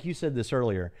how, like you said this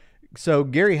earlier, so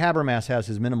Gary Habermas has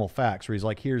his minimal facts where he's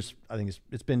like, I think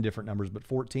it's been different numbers, but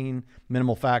 14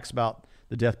 minimal facts about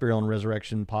the death, burial, and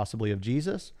resurrection possibly of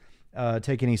Jesus.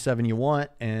 Take any 7 you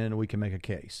want, and we can make a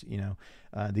case. You know,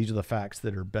 these are the facts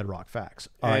that are bedrock facts.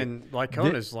 And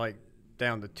Lycona's like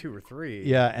down to 2 or 3.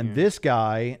 Yeah, and this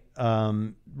guy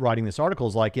writing this article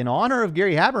is like, in honor of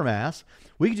Gary Habermas,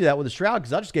 we could do that with a shroud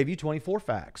because I just gave you 24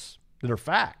 facts that are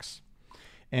facts.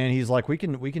 And he's like, we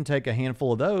can take a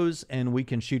handful of those and we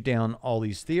can shoot down all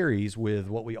these theories with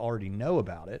what we already know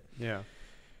about it. Yeah.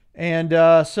 And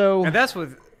so... And that's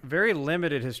with very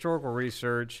limited historical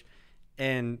research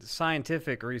and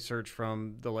scientific research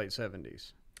from the late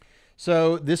 70s.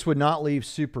 So this would not leave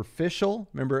superficial.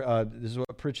 Remember, this is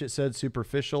what Pritchett said,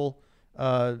 superficial.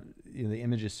 The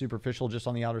image is superficial just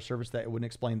on the outer surface. That it wouldn't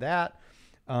explain that.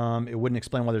 It wouldn't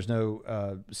explain why there's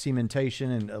no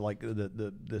cementation and like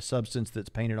the substance that's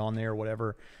painted on there,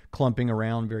 whatever, clumping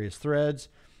around various threads.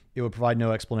 It would provide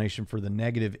no explanation for the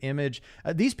negative image.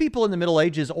 These people in the Middle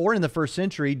Ages or in the first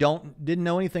century didn't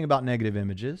know anything about negative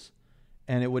images,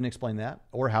 and it wouldn't explain that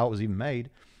or how it was even made.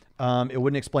 It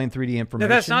wouldn't explain 3D information.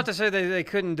 Now, that's not to say they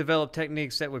couldn't develop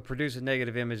techniques that would produce a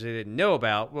negative image they didn't know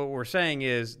about. What we're saying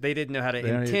is they didn't know how to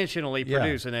intentionally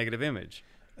produce a negative image.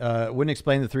 Wouldn't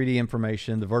explain the 3D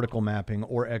information, the vertical mapping,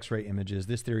 or X-ray images.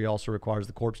 This theory also requires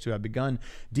the corpse to have begun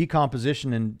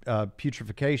decomposition and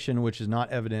putrefaction, which is not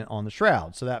evident on the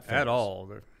shroud. So that fails. At all.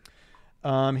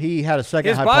 He had a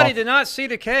second. His body did not see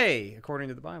decay, according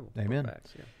to the Bible. Amen.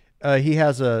 Facts, yeah. He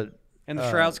has a. And the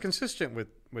shroud's consistent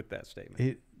with that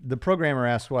statement. The programmer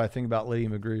asked what I think about Lydia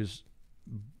McGrew's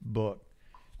book.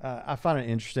 I find it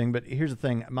interesting, but here's the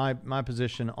thing. My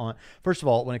position on, first of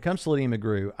all, when it comes to Lydia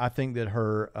McGrew, I think that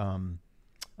her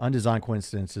undesigned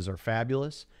coincidences are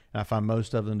fabulous, and I find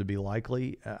most of them to be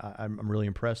likely. I'm really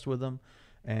impressed with them,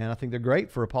 and I think they're great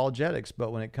for apologetics.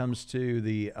 But when it comes to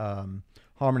the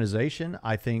harmonization,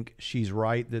 I think she's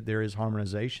right that there is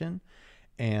harmonization,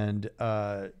 and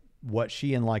what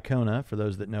she and Licona, for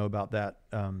those that know about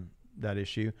that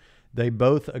issue, they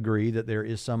both agree that there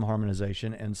is some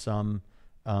harmonization and some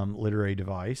literary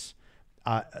device.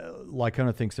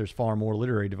 Licona thinks there's far more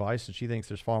literary device, and she thinks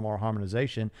there's far more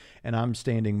harmonization, and I'm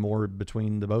standing more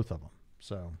between the both of them.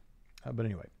 So, but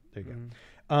anyway, there you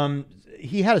go.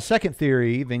 He had a second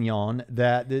theory, Vignon,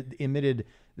 that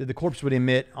the corpse would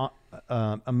emit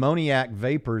ammoniac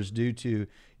vapors due to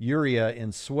urea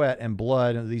in sweat and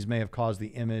blood, and these may have caused the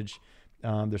image.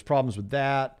 There's problems with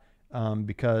that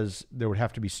because there would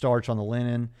have to be starch on the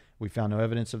linen. We found no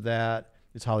evidence of that.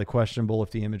 It's highly questionable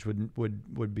if the image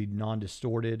would be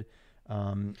non-distorted,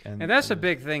 and that's a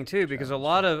big thing too, because a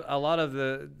lot of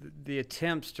the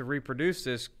attempts to reproduce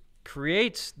this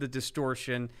creates the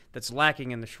distortion that's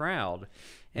lacking in the shroud,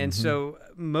 and so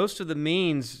most of the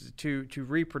means to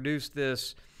reproduce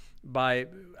this by,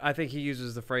 I think he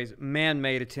uses the phrase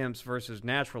man-made attempts versus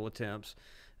natural attempts.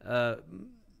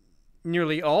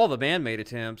 Nearly all the man-made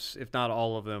attempts, if not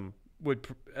all of them, would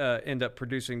end up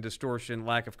producing distortion,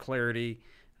 lack of clarity,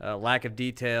 lack of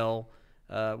detail.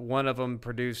 One of them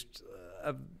produced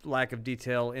a lack of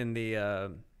detail in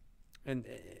the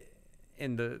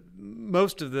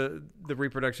most of the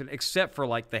reproduction, except for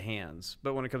like the hands.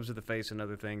 But when it comes to the face and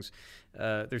other things,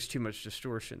 there's too much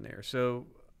distortion there. So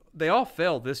they all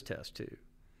failed this test too.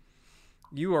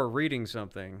 You are reading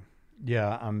something.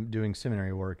 Yeah, I'm doing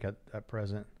seminary work at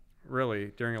present.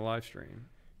 Really, during a live stream.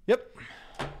 Yep.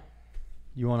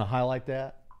 You want to highlight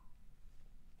that?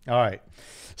 All right.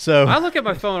 So I look at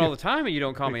my phone all the time, and you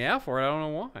don't call me out for it. I don't know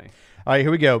why. All right, here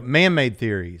we go. Man-made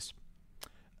theories.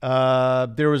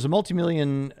 There was a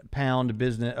multi-million-pound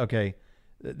business. Okay.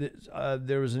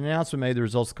 There was an announcement made, the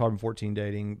results of carbon-14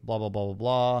 dating, blah, blah, blah,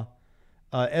 blah,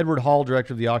 blah. Edward Hall,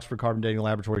 director of the Oxford Carbon Dating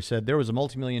Laboratory, said there was a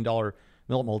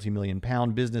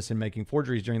multi-million-pound business in making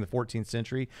forgeries during the 14th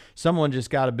century. Someone just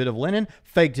got a bit of linen,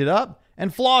 faked it up,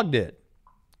 and flogged it.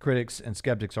 Critics and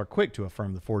skeptics are quick to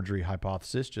affirm the forgery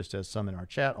hypothesis, just as some in our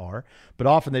chat are, but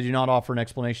often they do not offer an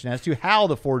explanation as to how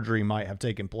the forgery might have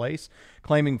taken place.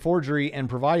 Claiming forgery and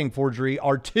providing forgery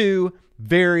are two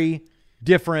very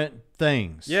different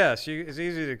things. Yes, it's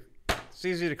easy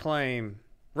to claim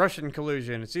Russian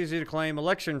collusion. It's easy to claim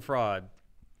election fraud.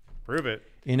 Prove it.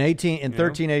 In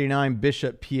 1389,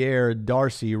 Bishop Pierre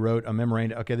Darcy wrote a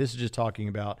memorandum. Okay, this is just talking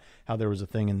about how there was a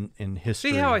thing in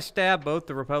history. See how I stab both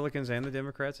the Republicans and the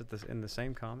Democrats in the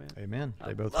same comment? Amen.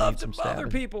 They both love need some to bother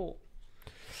stabbing. people.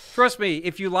 Trust me,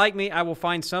 if you like me, I will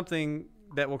find something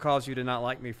that will cause you to not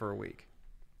like me for a week,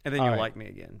 and then you'll like me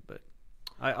again. But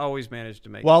I always manage to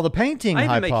make. While the painting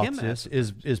hypothesis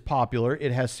is popular,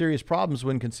 it has serious problems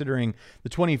when considering the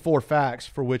 24 facts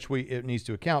for which it needs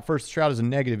to account. First, the shroud is a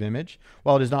negative image.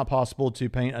 While it is not possible to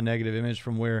paint a negative image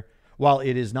while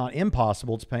it is not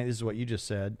impossible to paint, this is what you just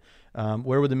said,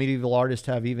 where would the medieval artist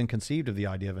have even conceived of the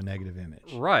idea of a negative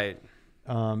image? Right.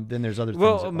 Then there's other things.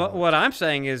 Well, what I'm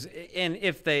saying is, and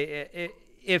if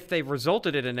they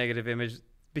resulted in a negative image,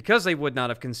 because they would not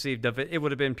have conceived of it, it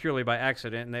would have been purely by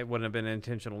accident, and it wouldn't have been an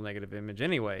intentional negative image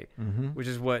anyway, which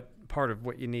is part of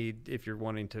what you need if you're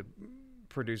wanting to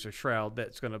produce a shroud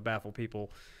that's going to baffle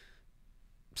people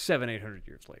 700-800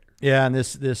 years later. Yeah, and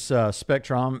this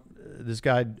spectrum, this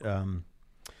guy,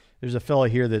 there's a fellow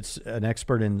here that's an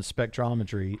expert in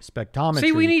spectrometry.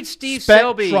 See, we need Steve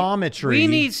Selby. Spectrometry. We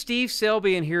need Steve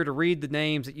Selby in here to read the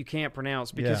names that you can't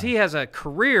pronounce, because he has a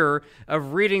career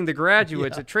of reading the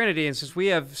graduates at Trinity. And since we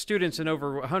have students in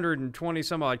over 120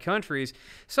 some odd countries,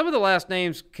 some of the last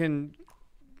names can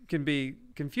be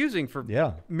confusing for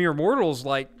mere mortals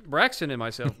like Braxton and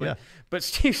myself. But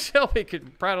Steve Selby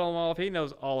could prattle them off. He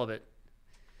knows all of it.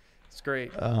 It's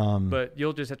great. But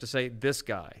you'll just have to say this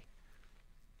guy.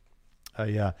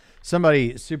 Yeah.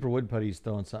 Somebody, Super Wood Putty's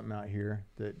throwing something out here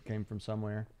that came from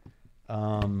somewhere.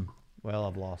 Well,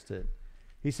 I've lost it.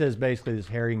 He says basically this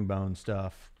herringbone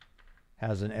stuff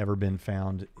hasn't ever been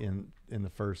found in the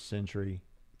 1st century.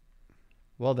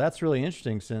 Well, that's really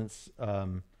interesting, since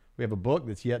we have a book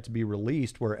that's yet to be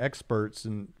released where experts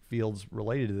in fields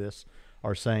related to this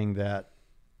are saying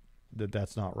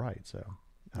that's not right. So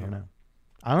I don't know.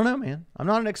 I don't know, man. I'm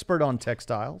not an expert on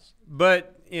textiles.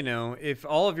 But, if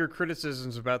all of your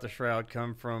criticisms about the shroud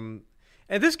come from,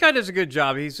 and this guy does a good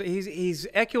job. He's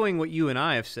echoing what you and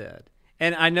I have said.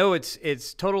 And I know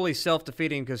it's totally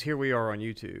self-defeating because here we are on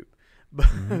YouTube.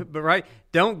 But right,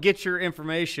 don't get your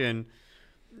information,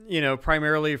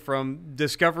 primarily from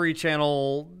Discovery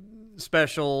Channel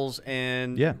specials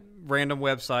and random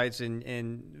websites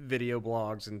and video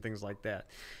blogs and things like that.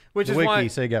 Which the is wiki, why,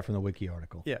 say got from the wiki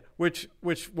article. Yeah, which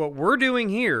what we're doing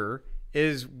here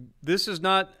is, this is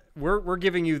not, we're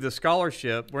giving you the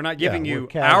scholarship. We're not giving you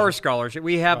our scholarship.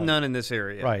 We have none in this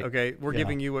area. Right. Okay, we're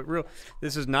giving you what real.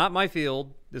 This is not my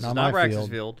field. This is not Braxton's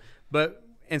field. But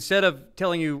instead of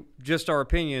telling you just our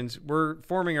opinions, we're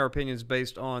forming our opinions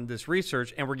based on this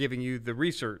research, and we're giving you the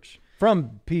research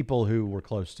from people who were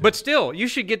close to. But still, you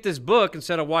should get this book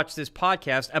instead of watch this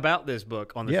podcast about this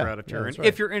book on the Shroud of Turin,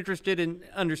 if you're interested in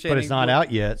understanding. But it's not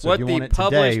out yet, so what if you want the it today,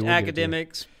 published we'll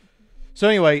academics. So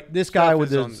anyway, this guy with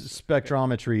the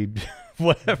spectrometry,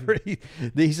 whatever,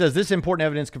 he says this important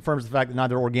evidence confirms the fact that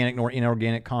neither organic nor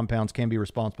inorganic compounds can be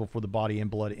responsible for the body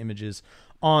and blood images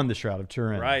on the Shroud of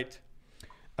Turin. Right.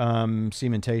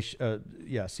 Cementation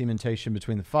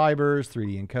between the fibers,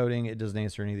 3D encoding. It doesn't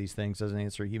answer any of these things. Doesn't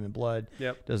answer human blood.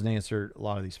 Yep. Doesn't answer a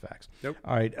lot of these facts. Nope.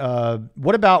 All right.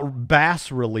 What about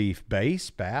bass relief,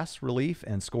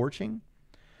 and scorching?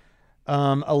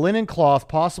 A linen cloth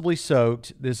possibly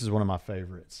soaked. This is one of my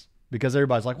favorites because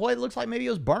everybody's like, well, it looks like maybe it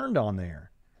was burned on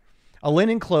there. A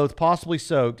linen cloth possibly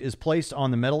soaked is placed on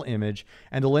the metal image,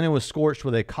 and the linen was scorched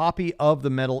with a copy of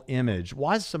the metal image.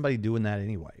 Why is somebody doing that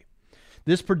anyway?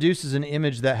 This produces an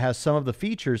image that has some of the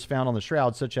features found on the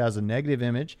shroud, such as a negative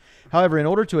image. However, in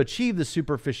order to achieve the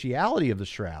superficiality of the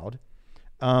shroud,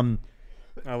 I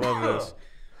love this.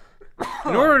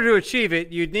 In order to achieve it,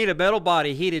 you'd need a metal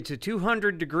body heated to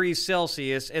 200 degrees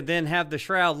Celsius and then have the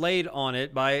shroud laid on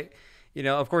it by,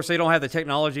 of course, they don't have the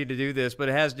technology to do this, but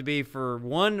it has to be for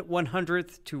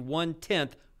 1/100th to 1/10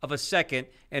 of a second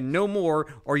and no more,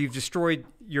 or you've destroyed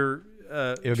your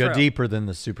it'll shroud. go deeper than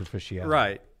the superficiality.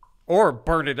 Right. Or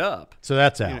burn it up. So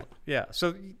that's out. Yeah.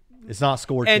 So it's not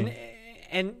scorching.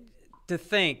 And to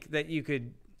think that you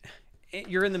could,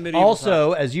 you're in the medieval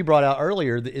Also, time. as you brought out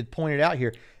earlier, it pointed out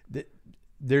here that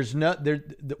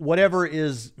whatever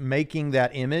is making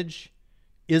that image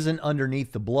isn't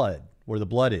underneath the blood where the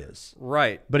blood is.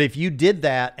 Right. But if you did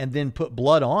that and then put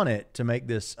blood on it to make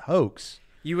this hoax,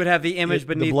 you would have the image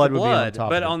beneath the blood. Would be on top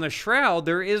but on the shroud,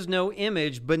 there is no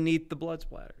image beneath the blood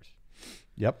splatters.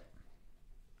 Yep.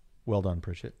 Well done,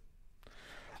 Pritchett.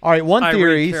 All right, one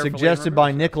theory suggested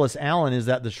by Nicholas Allen is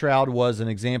that the shroud was an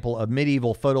example of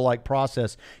medieval photo-like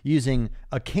process using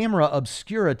a camera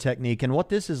obscura technique. And what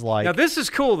this is like... Now, this is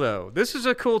cool, though. This is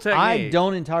a cool technique. I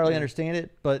don't entirely understand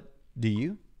it, but do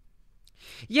you?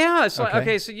 Yeah. It's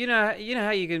okay, so you know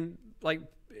how you can, like,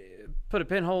 put a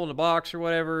pinhole in a box or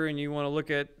whatever, and you want to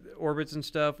look at orbits and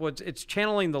stuff? Well, it's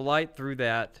channeling the light through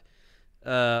that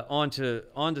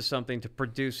onto something to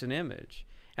produce an image.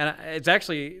 And it's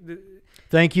actually...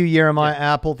 Thank you, Jeremiah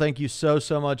Apple. Thank you so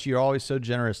much. You're always so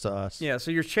generous to us. Yeah,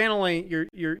 so you're channeling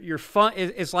your fun.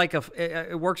 It's like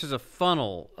it works as a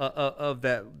funnel of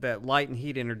that light and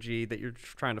heat energy that you're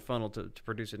trying to funnel to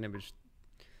produce an image.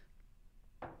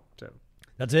 So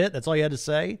that's it. That's all you had to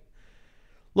say.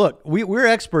 Look, we're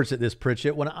experts at this,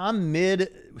 Pritchett. When I'm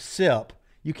mid sip,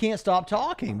 you can't stop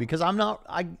talking because I'm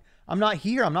not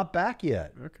here. I'm not back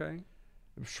yet. Okay.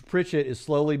 Pritchett is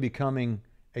slowly becoming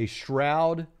a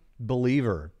shroud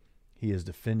believer. He is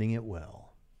defending it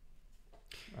well.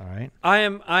 All right. I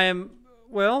am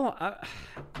well,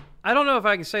 I don't know if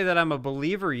I can say that I'm a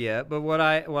believer yet, but what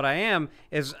I am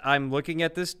is I'm looking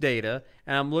at this data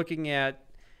and I'm looking at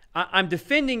I'm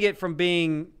defending it from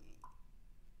being.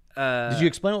 Did you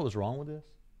explain what was wrong with this?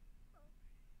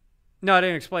 No, I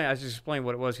didn't explain. I just explained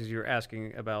what it was because you were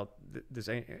asking about this,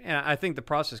 and I think the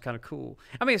process is kind of cool.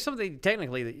 I mean, it's something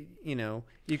technically that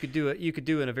you could do it. You could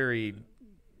do in a very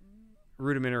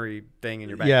rudimentary thing in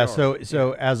your backyard. Yeah.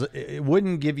 So as it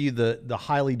wouldn't give you the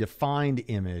highly defined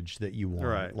image that you want,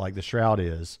 Right. like the shroud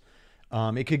is.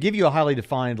 It could give you a highly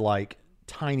defined, like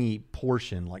tiny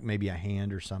portion, like maybe a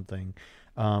hand or something.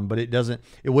 But it doesn't.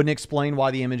 It wouldn't explain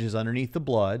why the image is underneath the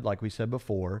blood, like we said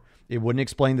before. It wouldn't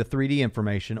explain the 3D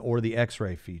information or the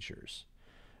X-ray features.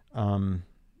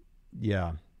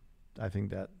 Yeah, I think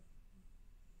that.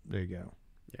 There you go.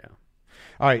 Yeah.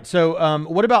 All right. So,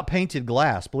 what about painted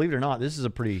glass? Believe it or not, this is a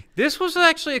pretty. This was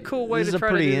actually a cool way This to is a try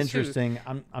pretty to do this too. interesting.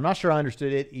 I'm not sure I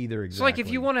understood it either. Exactly. So, like,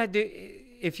 if you want to do,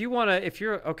 if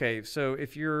you're okay, so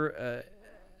if you're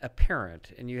a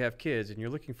parent and you have kids and you're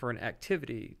looking for an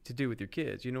activity to do with your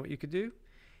kids, you know what you could do?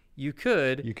 You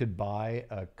could buy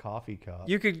a coffee cup.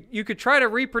 You could try to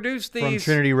reproduce these from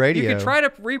Trinity Radio. You could try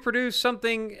to reproduce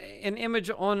something, an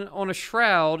image on a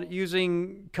shroud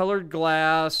using colored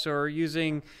glass or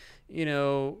using,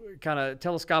 kind of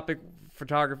telescopic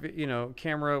photography,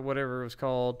 camera, whatever it was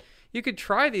called. You could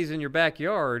try these in your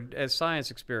backyard as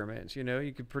science experiments.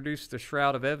 You could produce the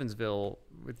Shroud of Evansville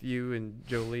with you and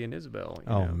Jolie and Isabel.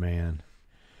 Oh man.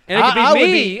 And it could be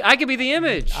me. I could be the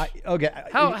image. Okay.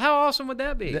 How awesome would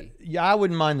that be? Yeah, I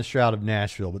wouldn't mind the Shroud of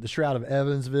Nashville, but the Shroud of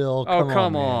Evansville.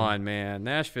 Come on, man.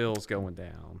 Nashville's going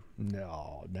down.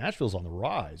 No, Nashville's on the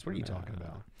rise. What are you talking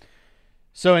about?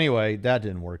 So anyway, that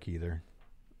didn't work either.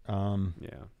 Yeah.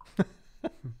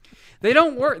 They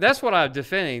don't work. That's what I'm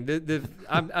defending.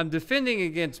 I'm defending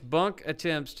against bunk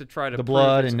attempts to try to the prove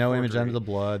blood it's and a no forgery. image under the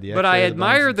blood. But I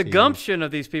admire the gumption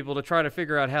of these people to try to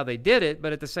figure out how they did it.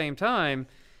 But at the same time,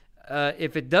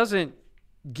 if it doesn't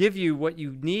give you what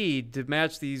you need to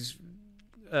match these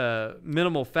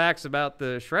minimal facts about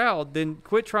the shroud, then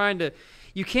quit trying to.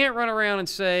 You can't run around and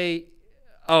say,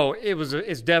 "Oh,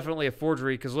 it's definitely a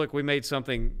forgery," because look, we made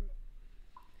something.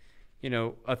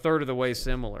 A third of the way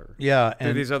similar. Yeah,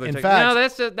 and these other in things. fact,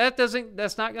 No,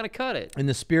 that's not going to cut it. In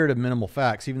the spirit of minimal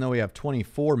facts, even though we have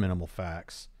 24 minimal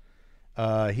facts,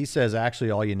 he says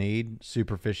actually all you need: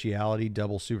 superficiality,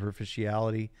 double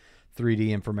superficiality,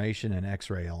 3D information, and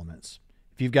X-ray elements.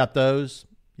 If you've got those,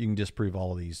 you can disprove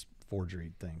all of these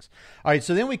forgery things. All right,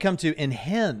 so then we come to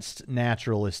enhanced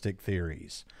naturalistic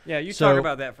theories. Yeah, you talk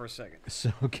about that for a second.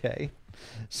 So okay,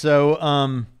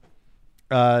 so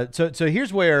so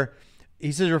here's where.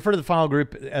 He says, refer to the final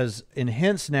group as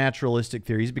enhanced naturalistic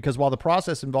theories because while the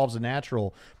process involves a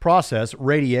natural process,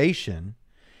 radiation,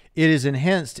 it is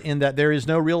enhanced in that there is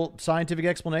no real scientific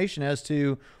explanation as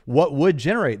to what would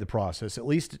generate the process, at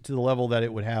least to the level that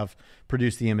it would have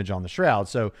produced the image on the shroud.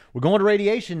 So we're going to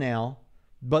radiation now,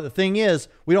 but the thing is,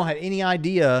 we don't have any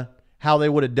idea how they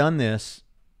would have done this.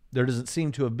 There doesn't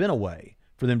seem to have been a way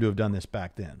for them to have done this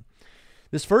back then.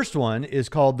 This first one is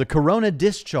called the corona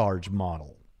discharge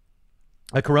model.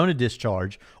 A corona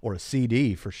discharge, or a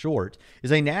CD for short,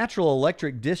 is a natural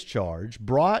electric discharge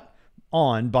brought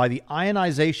on by the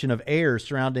ionization of air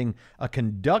surrounding a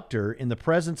conductor in the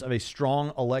presence of a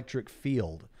strong electric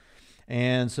field.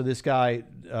 And so this guy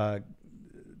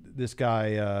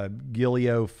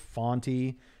Giulio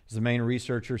Fonti is the main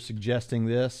researcher suggesting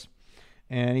this.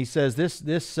 And he says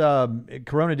this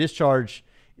corona discharge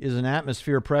is an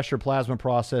atmosphere pressure plasma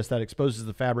process that exposes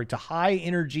the fabric to high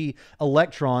energy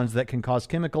electrons that can cause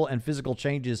chemical and physical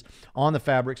changes on the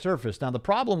fabric surface. Now, the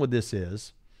problem with this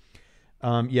is,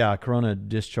 corona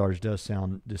discharge does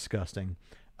sound disgusting.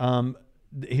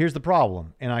 Here's the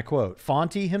problem, and I quote,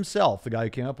 Fonti himself, the guy who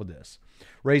came up with this,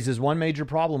 raises one major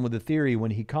problem with the theory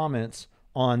when he comments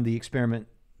on the experiment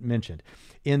mentioned.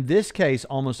 In this case,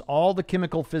 almost all the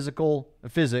chemical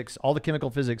physics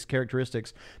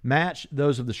characteristics match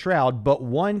those of the shroud, but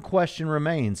one question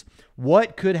remains.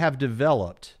 What could have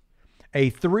developed a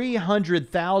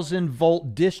 300,000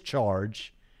 volt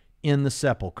discharge in the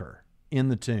sepulcher, in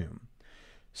the tomb?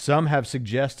 Some have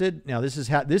suggested, now this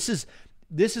is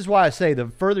why I say the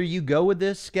further you go with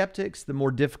this, skeptics, the more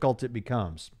difficult it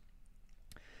becomes.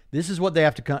 This is what they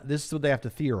have to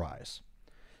theorize.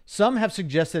 Some have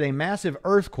suggested a massive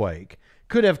earthquake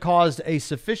could have caused a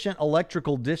sufficient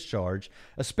electrical discharge,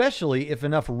 especially if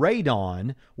enough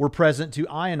radon were present to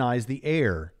ionize the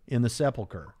air in the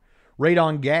sepulcher.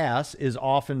 Radon gas is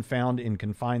often found in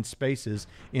confined spaces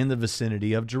in the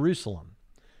vicinity of Jerusalem.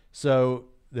 So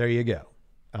there you go.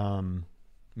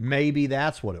 Maybe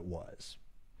that's what it was.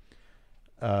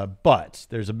 But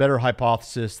there's a better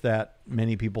hypothesis that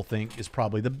many people think is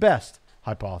probably the best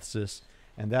hypothesis,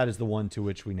 and that is the one to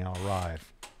which we now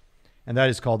arrive. And that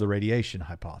is called the radiation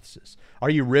hypothesis. Are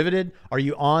you riveted? Are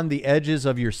you on the edges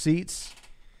of your seats?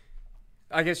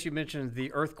 I guess you mentioned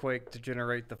the earthquake to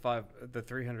generate the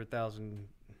 300,000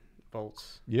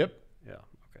 volts. Yep. Yeah.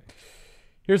 Okay.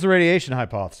 Here's the radiation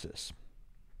hypothesis.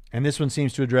 And this one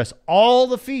seems to address all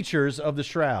the features of the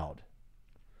shroud.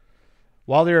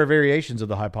 While there are variations of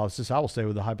the hypothesis, I will stay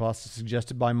with the hypothesis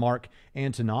suggested by Mark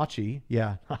Antonacci.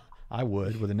 Yeah, I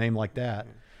would with a name like that,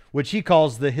 which he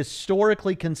calls the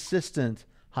historically consistent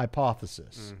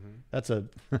hypothesis. Mm-hmm. That's a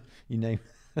you name.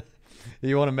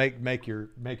 You want to make your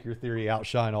theory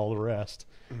outshine all the rest.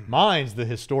 Mm-hmm. Mine's the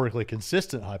historically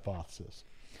consistent hypothesis.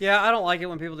 Yeah, I don't like it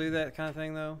when people do that kind of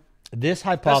thing, though. This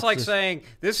hypothesis. That's like saying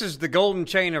this is the golden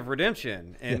chain of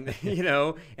redemption, and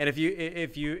and if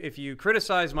you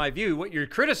criticize my view, what you're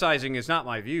criticizing is not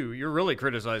my view. You're really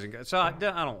criticizing. So I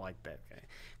don't like that.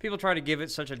 People try to give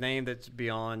it such a name that's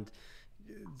beyond.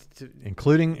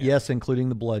 Including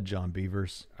the blood, John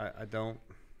Beavers. I don't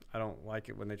like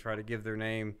it when they try to give their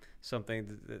name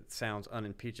something that sounds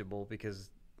unimpeachable because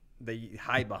they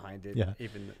hide behind it. Yeah.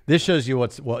 This shows you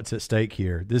what's at stake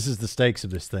here. This is the stakes of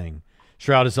this thing.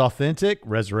 Shroud is authentic,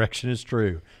 resurrection is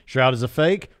true. Shroud is a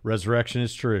fake, resurrection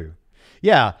is true.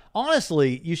 Yeah,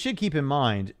 honestly, you should keep in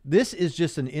mind, this is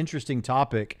just an interesting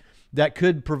topic that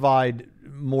could provide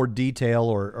more detail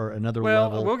or another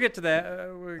level. Well, we'll get to that.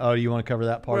 Do you want to cover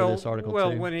that part of this article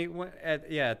too? Well,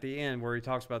 at the end where he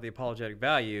talks about the apologetic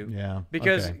value. Yeah.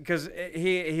 Because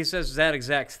he says that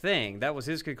exact thing. That was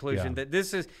his conclusion, that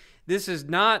this is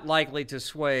not likely to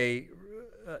sway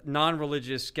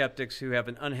non-religious skeptics who have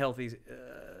an unhealthy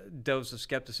dose of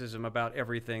skepticism about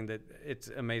everything, that it's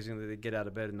amazing that they get out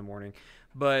of bed in the morning.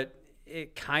 But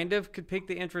it kind of could pique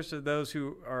the interest of those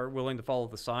who are willing to follow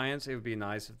the science. It would be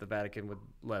nice if the Vatican would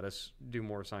let us do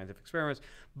more scientific experiments.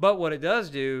 But what it does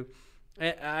do,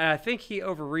 and I think he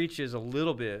overreaches a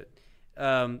little bit,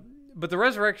 but the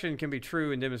resurrection can be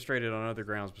true and demonstrated on other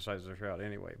grounds besides the shroud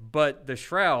anyway. But the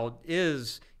shroud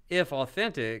is, if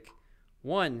authentic,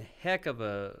 one heck of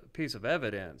a piece of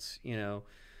evidence,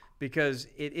 because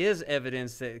it is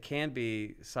evidence that can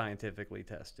be scientifically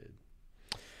tested.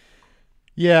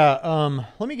 Yeah,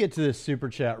 let me get to this super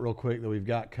chat real quick that we've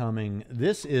got coming.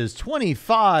 This is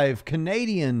 25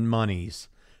 Canadian monies.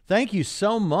 Thank you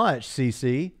so much,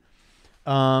 CC.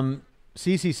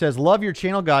 CC says, love your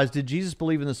channel, guys. Did Jesus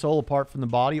believe in the soul apart from the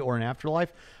body or an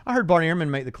afterlife? I heard Bart Ehrman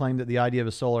make the claim that the idea of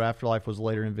a soul or afterlife was a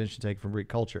later invention taken from Greek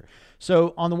culture.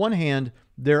 So on the one hand,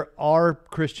 there are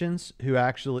Christians who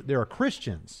actually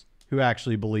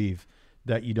believe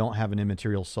that you don't have an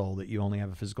immaterial soul, that you only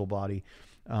have a physical body.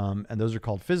 And those are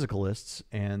called physicalists.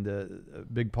 And a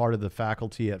big part of the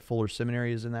faculty at Fuller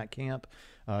Seminary is in that camp.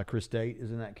 Chris Date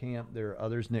is in that camp. There are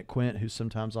others. Nick Quint, who's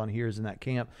sometimes on here, is in that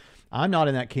camp. I'm not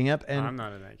in that camp. And I'm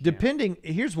not in that camp.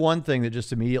 Here's one thing that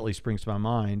just immediately springs to my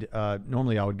mind.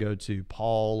 Normally I would go to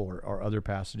Paul or other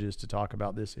passages to talk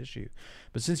about this issue.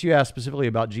 But since you asked specifically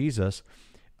about Jesus,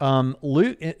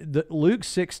 Luke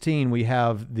 16, we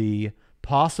have the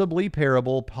possibly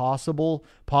parable,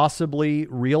 possibly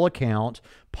real account,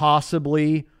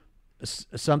 possibly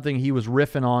something he was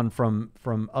riffing on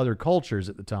from other cultures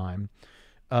at the time,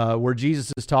 where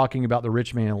Jesus is talking about the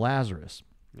rich man and Lazarus.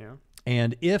 Yeah.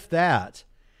 And if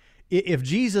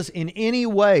Jesus in any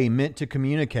way meant to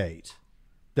communicate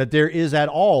that there is at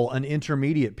all an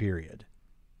intermediate period,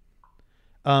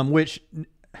 which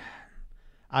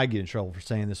I get in trouble for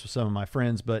saying this with some of my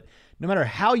friends, but no matter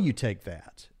how you take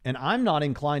that, and I'm not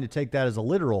inclined to take that as a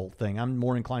literal thing. I'm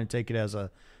more inclined to take it as a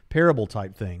parable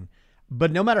type thing.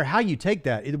 But no matter how you take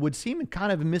that, it would seem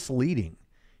kind of misleading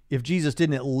if Jesus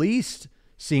didn't at least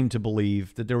seem to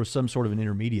believe that there was some sort of an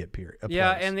intermediate period.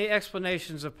 Yeah, and the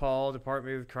explanations of Paul, depart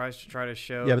me with Christ, to try to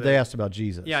show. Yeah, but they asked about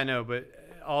Jesus. Yeah, I know, but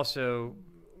also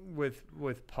with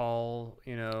Paul,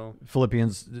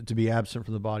 Philippians, to be absent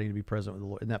from the body, to be present with the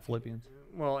Lord. Isn't that Philippians?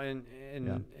 Well,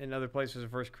 in other places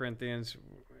of 1 Corinthians,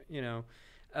 the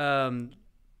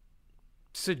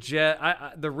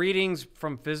readings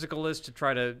from physicalists to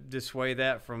try to dissuade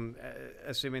that from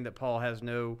assuming that Paul has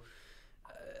no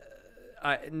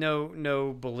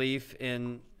belief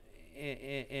in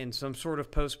some sort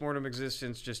of postmortem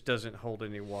existence just doesn't hold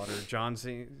any water. John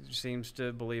seems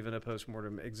to believe in a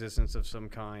postmortem existence of some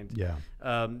kind. Yeah.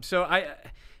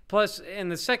 Plus in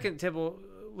the Second Temple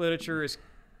literature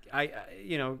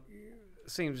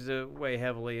seems to weigh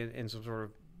heavily in some sort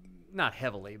of, not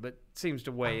heavily, but seems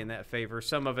to weigh in that favor.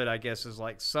 Some of it, I guess, is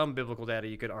like some biblical data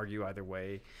you could argue either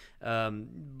way.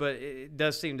 But it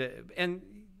does seem to, and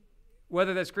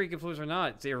whether that's Greek influence or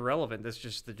not, it's irrelevant. That's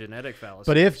just the genetic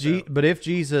fallacy. But if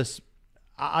Jesus,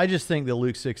 I just think that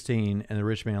Luke 16 and the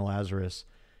rich man and Lazarus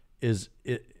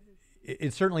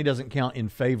it certainly doesn't count in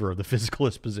favor of the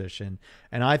physicalist position,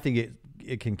 and I think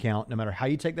it can count, no matter how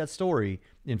you take that story,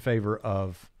 in favor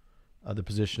of the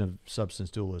position of substance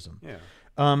dualism. Yeah.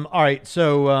 All right.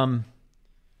 So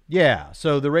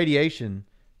so the radiation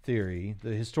theory, the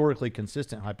historically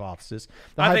consistent hypothesis.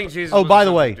 I think Jesus. Oh, was by a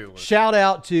the way, dualist. shout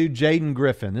out to Jaden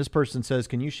Griffin. This person says,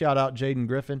 "Can you shout out Jaden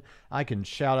Griffin?" I can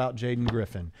shout out Jaden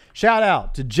Griffin. Shout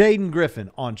out to Jaden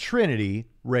Griffin on Trinity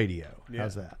Radio. Yeah.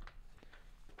 How's that?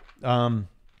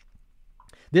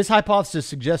 This hypothesis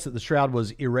suggests that the shroud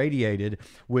was irradiated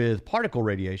with particle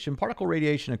radiation. Particle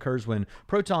radiation occurs when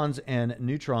protons and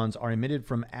neutrons are emitted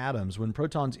from atoms. When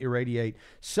protons irradiate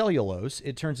cellulose,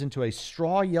 it turns into a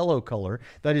straw yellow color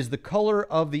that is the color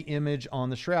of the image on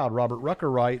the shroud. Robert Rucker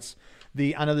writes,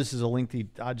 I know this is a lengthy,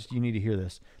 you need to hear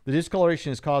this. The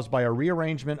discoloration is caused by a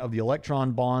rearrangement of the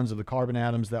electron bonds of the carbon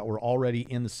atoms that were already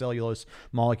in the cellulose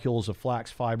molecules of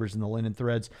flax fibers and the linen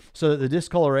threads, so that the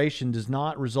discoloration does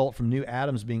not result from new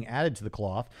atoms being added to the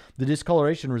cloth. The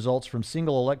discoloration results from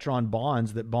single electron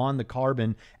bonds that bond the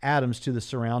carbon atoms to the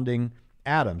surrounding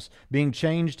atoms, being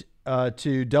changed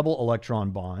to double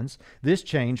electron bonds. This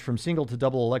change from single to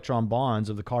double electron bonds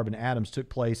of the carbon atoms took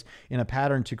place in a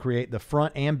pattern to create the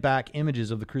front and back images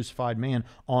of the crucified man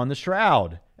on the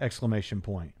shroud! Exclamation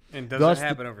point. And does it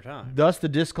happen over time? Thus, the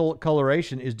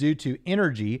discoloration is due to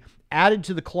energy added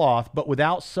to the cloth, but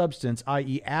without substance,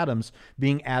 i.e. atoms,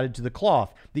 being added to the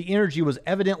cloth. The energy was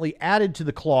evidently added to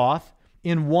the cloth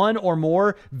in one or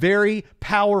more very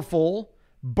powerful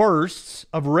bursts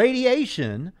of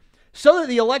radiation, so that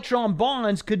the electron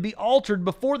bonds could be altered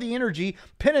before the energy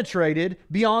penetrated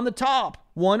beyond the top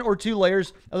one or two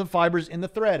layers of the fibers in the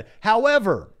thread.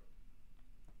 However,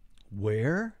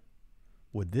 where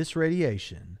would this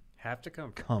radiation Have to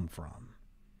come from?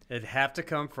 It'd have to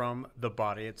come from the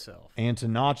body itself.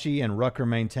 Antonacci and Rucker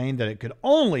maintained that it could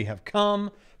only have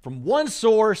come from one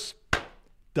source,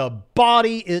 the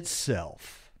body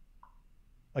itself.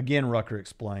 Again, Rucker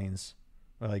explains,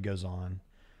 he goes on,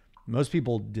 most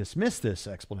people dismiss this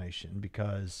explanation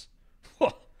because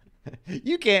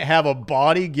you can't have a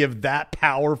body give that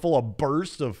powerful a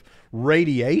burst of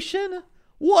radiation.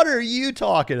 What are you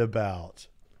talking about?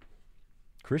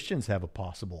 Christians have a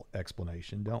possible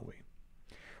explanation, don't we?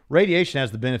 Radiation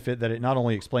has the benefit that it not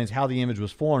only explains how the image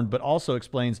was formed, but also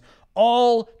explains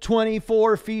all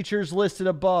 24 features listed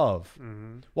above.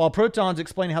 Mm-hmm. While protons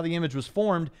explain how the image was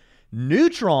formed,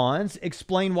 neutrons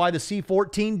explain why the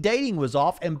C14 dating was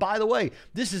off. And by the way,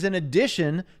 this is in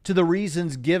addition to the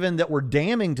reasons given that were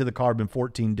damning to the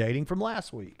carbon-14 dating from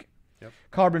last week. Yep.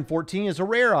 Carbon-14 is a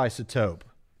rare isotope,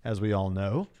 as we all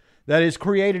know, that is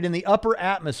created in the upper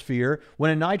atmosphere when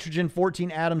a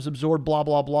nitrogen-14 atoms absorb blah,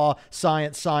 blah, blah,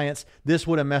 science. This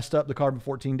would have messed up the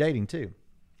carbon-14 dating too.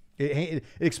 It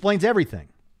explains everything.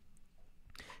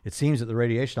 It seems that the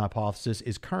radiation hypothesis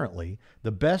is currently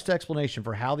the best explanation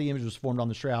for how the image was formed on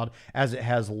the shroud, as it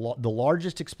has the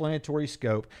largest explanatory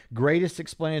scope, greatest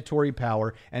explanatory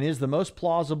power, and is the most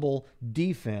plausible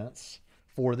defense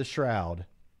for the shroud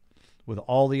with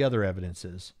all the other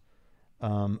evidences.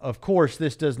 Of course,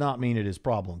 this does not mean it is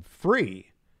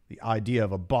problem-free. The idea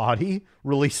of a body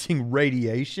releasing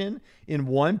radiation in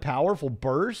one powerful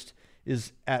burst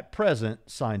is at present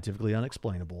scientifically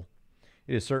unexplainable.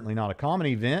 It is certainly not a common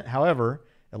event. However,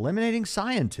 eliminating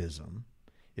scientism,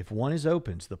 if one is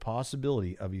open to the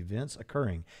possibility of events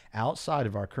occurring outside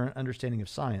of our current understanding of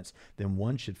science, then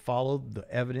one should follow the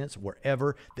evidence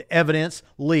wherever the evidence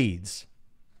leads.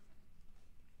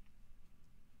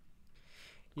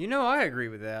 I agree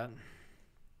with that.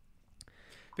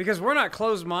 Because we're not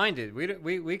closed-minded.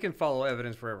 We can follow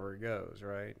evidence wherever it goes,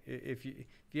 right? If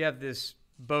you have this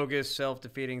bogus,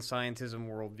 self-defeating scientism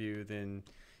worldview, then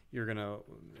you're going to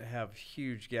have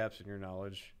huge gaps in your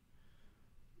knowledge.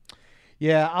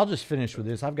 Yeah, I'll just finish with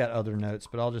this. I've got other notes,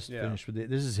 but I'll just finish with it.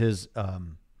 This is his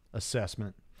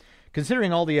assessment.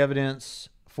 Considering all the evidence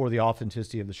for the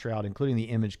authenticity of the shroud, including the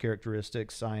image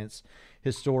characteristics, science,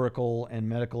 historical, and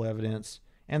medical evidence,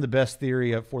 and the best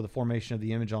theory for the formation of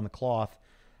the image on the cloth,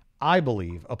 I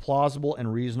believe a plausible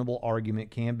and reasonable argument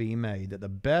can be made that the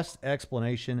best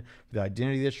explanation for the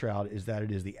identity of the shroud is that it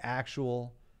is the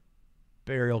actual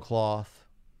burial cloth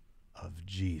of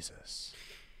Jesus.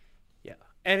 Yeah.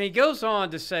 And he goes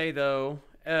on to say, though,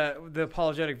 the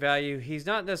apologetic value, he's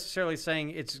not necessarily saying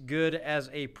it's good as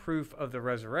a proof of the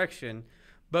resurrection,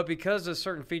 but because of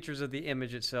certain features of the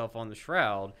image itself on the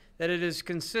shroud, that it is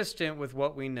consistent with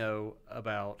what we know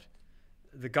about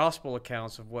the gospel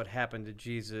accounts of what happened to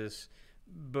Jesus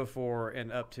before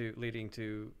and up to leading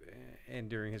to and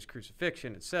during his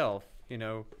crucifixion itself,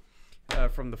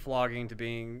 from the flogging to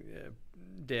being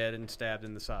dead and stabbed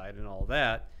in the side and all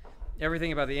that.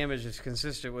 Everything about the image is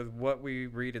consistent with what we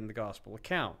read in the gospel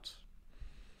accounts.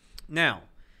 Now,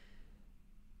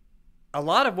 a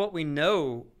lot of what we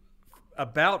know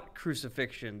about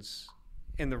crucifixions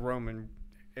in the Roman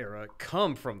era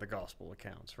come from the gospel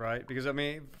accounts, right? Because,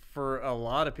 for a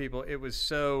lot of people, it was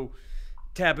so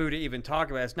taboo to even talk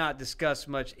about. It's not discussed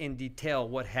much in detail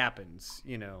what happens,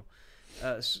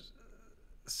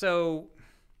 So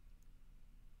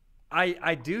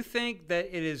I do think that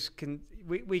it is,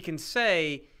 we can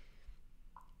say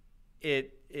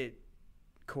it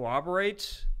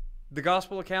corroborates the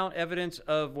gospel account evidence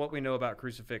of what we know about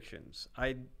crucifixions.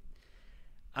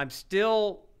 I'm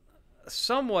still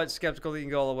somewhat skeptical that you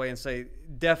can go all the way and say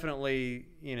definitely,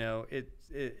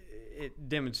 it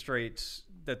demonstrates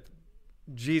that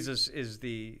Jesus is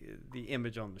the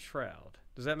image on the shroud.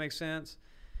 Does that make sense?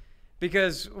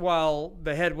 Because while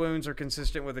the head wounds are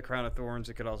consistent with the crown of thorns,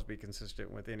 it could also be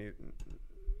consistent with any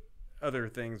other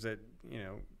things that,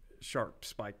 sharp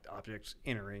spiked objects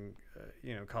entering,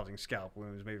 causing scalp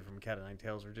wounds, maybe from cat o' nine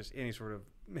tails, or just any sort of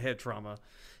head trauma.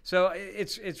 So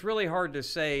it's really hard to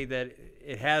say that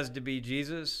it has to be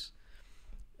Jesus,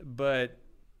 but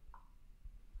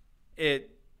it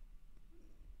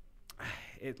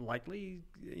likely,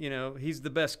 he's the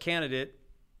best candidate,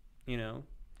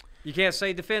 You can't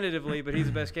say definitively, but he's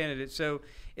the best candidate. So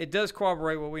it does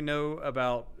corroborate what we know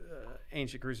about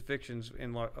ancient crucifixions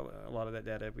in a lot of that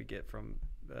data we get from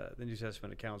the New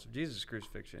Testament accounts of Jesus'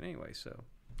 crucifixion anyway. So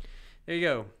there you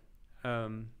go.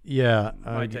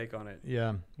 My take on it.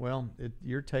 Yeah, well,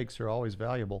 your takes are always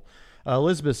valuable.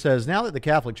 Elizabeth says, now that the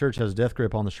Catholic Church has a death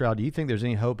grip on the shroud, do you think there's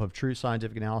any hope of true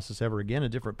scientific analysis ever again? A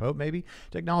different pope, maybe?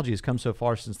 Technology has come so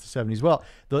far since the 70s. Well,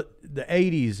 the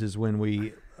 80s is when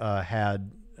we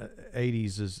had...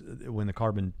 80s is when the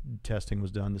carbon testing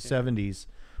was done. The 70s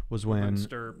was when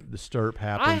the STIRP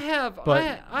happened. I have hope.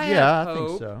 I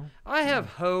think so. I have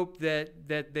hope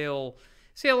that they'll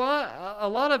see a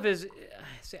lot of his.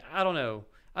 See, I don't know.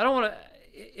 I don't want to.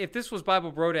 If this was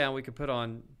Bible Bro Down, we could put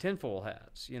on tinfoil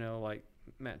hats, like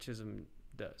Matt Chisholm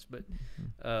does. But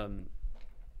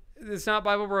it's not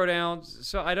Bible Bro Down,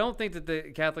 so I don't think that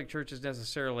the Catholic Church is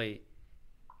necessarily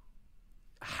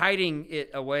hiding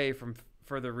it away from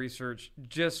further research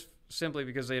just simply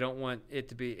because they don't want it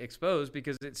to be exposed,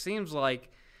 because it seems like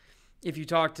if you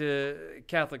talk to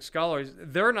Catholic scholars,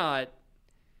 they're not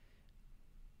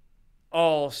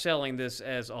all selling this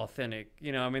as authentic.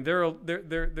 They're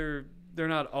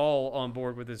not all on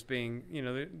board with this being,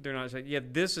 they're not saying, yeah,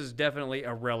 this is definitely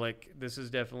a relic. This is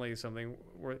definitely something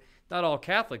where not all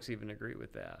Catholics even agree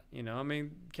with that.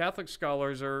 Catholic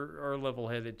scholars are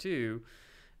level-headed too.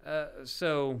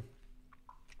 So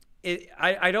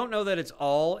I don't know that it's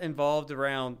all involved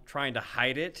around trying to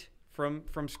hide it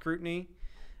from scrutiny.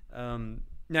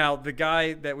 Now, the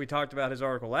guy that we talked about his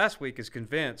article last week is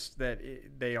convinced that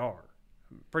they are.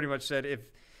 Pretty much said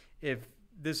if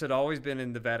this had always been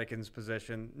in the Vatican's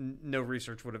possession, no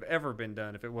research would have ever been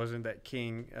done if it wasn't that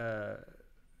King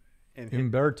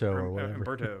Umberto or whatever.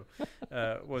 Umberto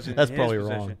was in That's his probably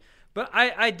possession. wrong. But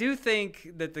I do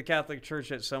think that the Catholic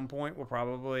Church at some point will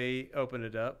probably open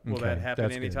it up. Will that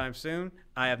happen anytime soon?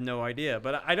 I have no idea.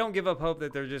 But I don't give up hope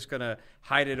that they're just going to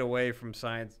hide it away from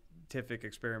scientific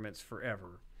experiments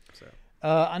forever. So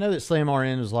I know that Slam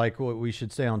RN is like, well, we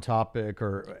should stay on topic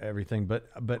or everything, but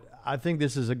I think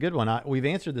this is a good one. We've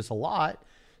answered this a lot,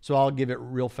 so I'll give it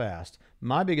real fast.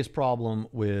 My biggest problem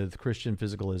with Christian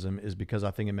physicalism is because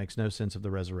I think it makes no sense of the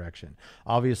resurrection.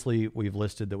 Obviously, we've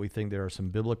listed that we think there are some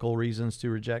biblical reasons to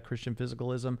reject Christian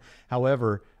physicalism.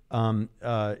 However,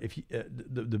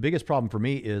 the biggest problem for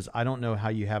me is I don't know how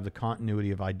you have the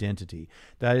continuity of identity.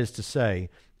 That is to say,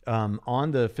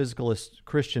 on the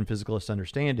Christian physicalist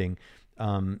understanding,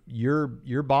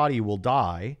 your body will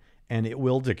die and it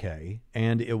will decay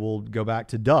and it will go back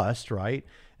to dust, right?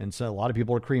 And so a lot of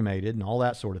people are cremated and all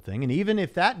that sort of thing. And even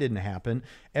if that didn't happen,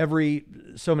 every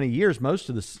so many years, most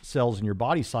of the cells in your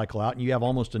body cycle out and you have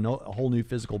almost a whole new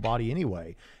physical body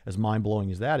anyway, as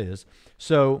mind-blowing as that is.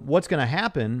 So what's going to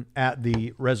happen at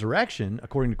the resurrection,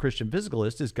 according to Christian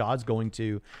physicalists, is God's going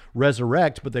to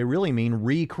resurrect, but they really mean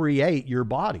recreate your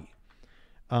body.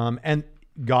 And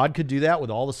God could do that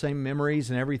with all the same memories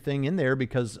and everything in there,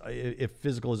 because if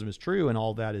physicalism is true and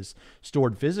all that is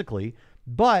stored physically,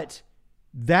 but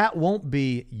that won't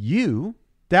be you.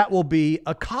 That will be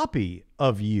a copy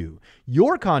of you.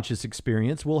 Your conscious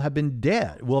experience will have been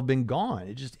dead, will have been gone.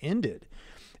 It just ended.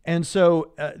 And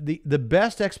so the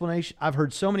best explanation, I've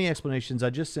heard so many explanations. I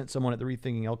just sent someone at the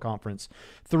Rethinking Hell conference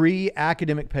 3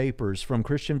 academic papers from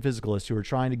Christian physicalists who are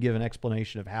trying to give an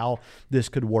explanation of how this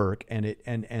could work. And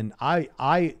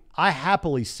I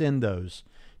happily send those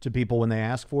to people when they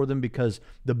ask for them, because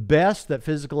the best that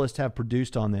physicalists have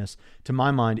produced on this, to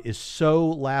my mind, is so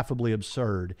laughably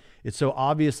absurd. It's so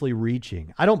obviously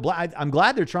reaching. I'm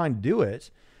glad they're trying to do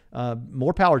it.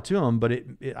 More power to them, but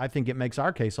I think it makes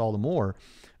our case all the more.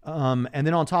 And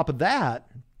then on top of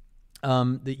that,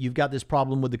 that you've got this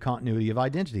problem with the continuity of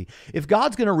identity. If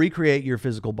God's going to recreate your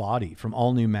physical body from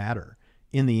all new matter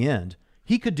in the end,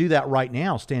 he could do that right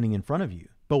now standing in front of you.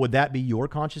 But would that be your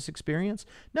conscious experience?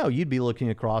 No, you'd be looking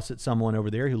across at someone over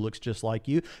there who looks just like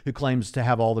you, who claims to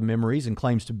have all the memories and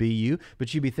claims to be you,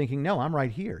 but you'd be thinking, no, I'm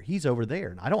right here. He's over there,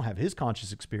 and I don't have his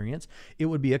conscious experience. It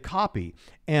would be a copy.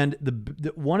 And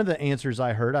one of the answers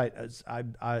I heard,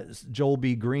 Joel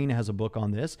B. Green has a book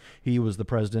on this. He was the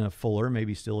president of Fuller,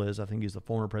 maybe still is. I think he's the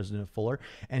former president of Fuller.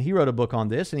 And he wrote a book on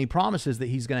this, and he promises that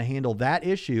he's going to handle that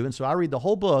issue. And so I read the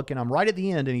whole book, and I'm right at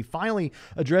the end, and he finally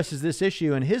addresses this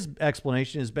issue, and his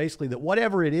explanation is basically that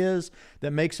whatever it is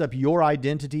that makes up your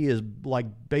identity is like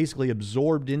basically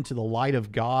absorbed into the light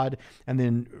of God and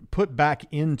then put back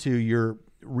into your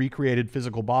recreated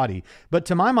physical body. But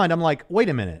to my mind, I'm like, wait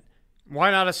a minute. Why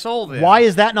not a soul then? Why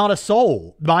is that not a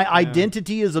soul? My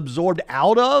identity is absorbed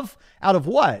out of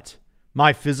what?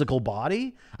 My physical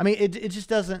body? I mean, it just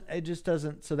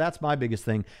doesn't. So that's my biggest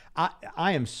thing.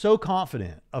 I am so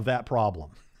confident of that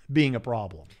problem being a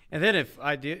problem. And then if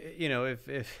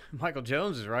Michael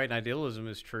Jones is right and idealism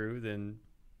is true, then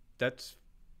that's,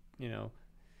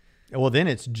 well, then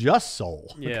it's just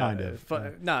soul, kind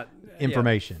of not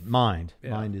information. Mind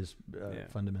is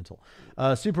fundamental.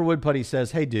 Superwood Putty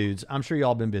says, "Hey dudes, I'm sure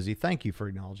y'all been busy. Thank you for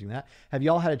acknowledging that. Have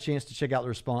y'all had a chance to check out the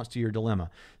response to your dilemma?"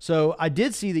 So I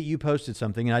did see that you posted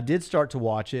something, and I did start to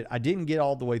watch it. I didn't get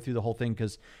all the way through the whole thing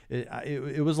because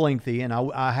it was lengthy, and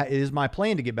it is my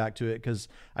plan to get back to it because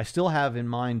I still have in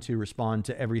mind to respond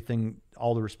to everything,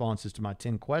 all the responses to my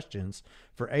 10 questions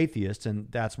for atheists, and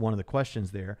that's one of the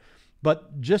questions there.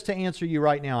 But just to answer you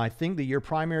right now, I think that your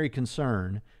primary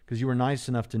concern, because you were nice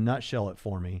enough to nutshell it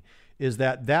for me, is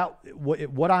that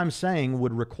what I'm saying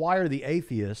would require the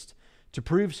atheist to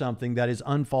prove something that is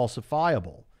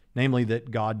unfalsifiable, namely that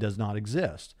God does not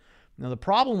exist. Now, the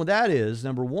problem with that is,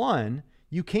 number one,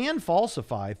 you can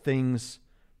falsify things.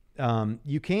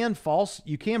 You can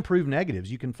prove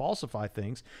negatives. You can falsify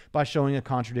things by showing a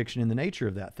contradiction in the nature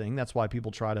of that thing. That's why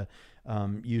people try to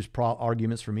use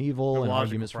arguments from evil and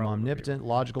arguments from omnipotent,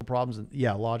 logical problems,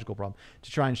 logical problem,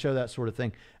 to try and show that sort of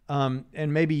thing.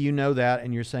 And maybe you know that,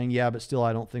 and you're saying, yeah, but still,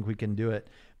 I don't think we can do it.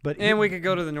 And we could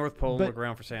go to the North Pole and look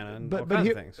around for Santa and all kinds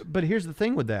of things. But here's the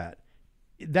thing with that.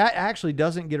 That actually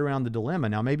doesn't get around the dilemma.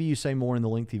 Now, maybe you say more in the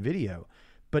lengthy video,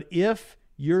 but if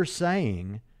you're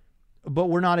saying, but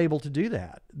we're not able to do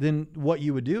that, then what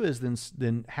you would do is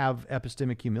then have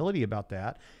epistemic humility about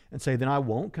that and say, then I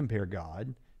won't compare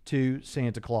God to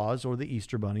Santa Claus or the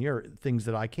Easter Bunny or things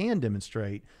that I can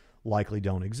demonstrate likely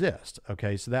don't exist.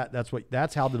 Okay, so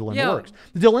that's how the dilemma works.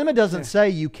 The dilemma doesn't say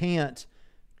you can't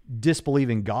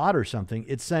disbelieve in God or something.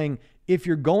 It's saying if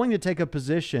you're going to take a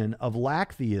position of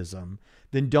lack theism,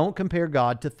 then don't compare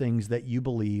God to things that you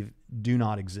believe do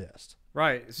not exist.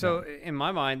 Right. So in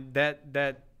my mind,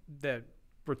 that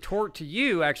retort to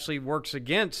you actually works in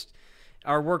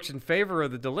favor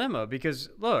of the dilemma, because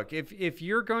look, if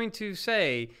you're going to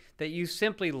say that you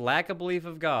simply lack a belief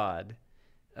of God,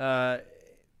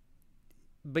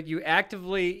 but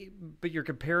you're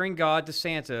comparing God to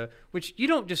Santa, which you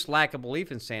don't just lack a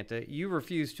belief in Santa, you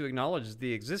refuse to acknowledge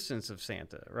the existence of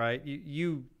Santa, right?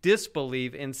 You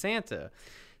disbelieve in Santa.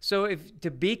 So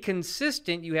to be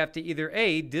consistent, you have to either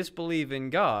A, disbelieve in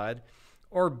God,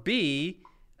 or B,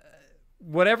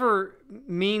 whatever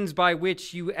means by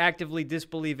which you actively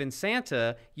disbelieve in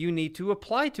Santa, you need to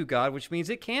apply to God, which means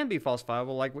it can be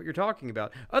falsifiable, like what you're talking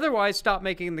about. Otherwise, stop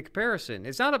making the comparison.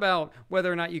 It's not about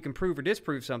whether or not you can prove or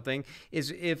disprove something.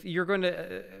 Is if you're going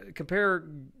to compare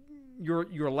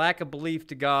your lack of belief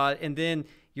to God and then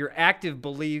your active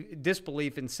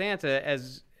disbelief in Santa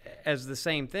as the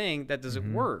same thing, that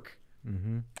doesn't work.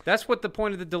 Mm-hmm. That's what the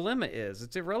point of the dilemma is.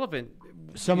 It's irrelevant.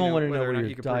 Someone wanted to know where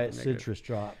your diet citrus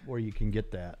drop, where you can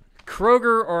get that.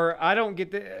 Kroger, or I don't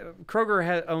get the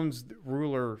Kroger owns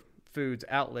Ruler Foods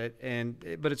outlet,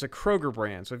 but it's a Kroger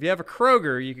brand. So if you have a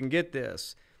Kroger, you can get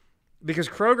this, because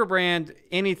Kroger brand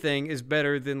anything is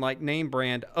better than like name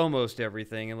brand almost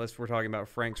everything, unless we're talking about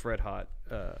Frank's Red Hot.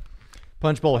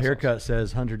 Punch Bowl Haircut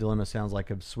says Hunter Dilemma sounds like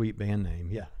a sweet band name.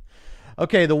 Yeah.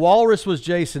 Okay, the walrus was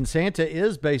Jason. Santa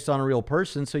is based on a real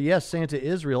person. So, yes, Santa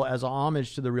is real as a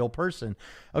homage to the real person.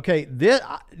 Okay,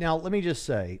 now let me just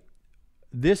say,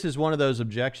 this is one of those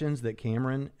objections that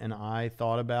Cameron and I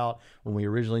thought about when we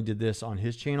originally did this on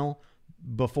his channel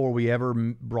before we ever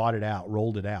brought it out,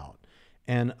 rolled it out.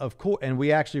 And of course, and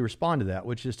we actually responded to that,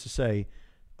 which is to say,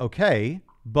 okay,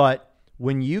 but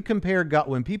when you compare God,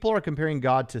 when people are comparing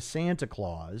God to Santa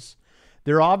Claus,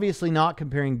 they're obviously not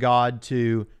comparing God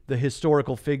to the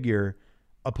historical figure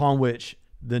upon which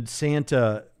the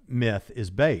Santa myth is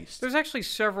based. There's actually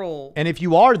several. And if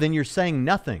you are, then you're saying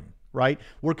nothing. Right?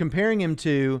 We're comparing him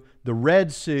to the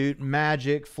red suit,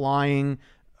 magic, flying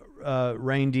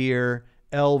reindeer,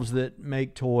 elves that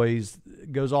make toys,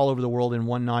 goes all over the world in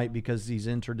one night because he's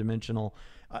interdimensional.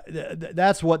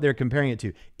 That's what they're comparing it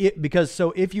to.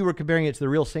 So if you were comparing it to the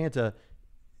real Santa,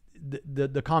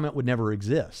 the comment would never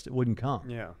exist. It wouldn't come.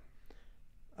 Yeah.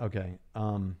 Okay.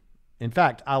 In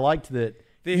fact, I liked that.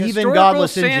 The even historical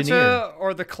godless Santa engineer,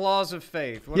 or the claws of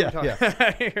faith. What are we talking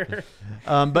about here?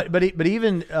 But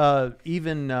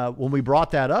even when we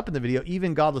brought that up in the video,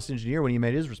 even godless engineer, when he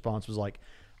made his response, was like,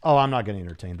 "Oh, I'm not going to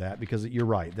entertain that because you're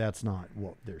right. That's not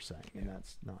what they're saying, and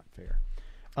that's not fair."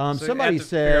 So somebody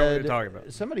said,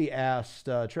 about. somebody asked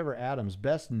Trevor Adams,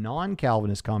 best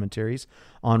non-Calvinist commentaries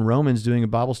on Romans doing a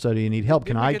Bible study and need help.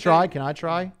 Can I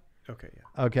try? Okay.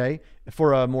 Yeah. Okay.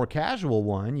 For a more casual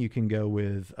one, you can go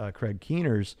with Craig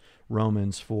Keener's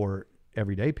Romans for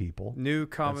everyday people. New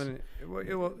covenant.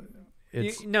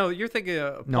 No, you're thinking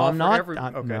of no, Paul I'm not.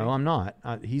 Okay. No, I'm not.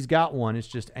 He's got one. It's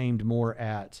just aimed more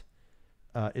at.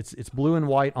 It's blue and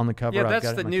white on the cover. Yeah, I've that's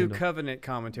got it the in my New Kindle. Covenant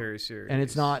commentary series. And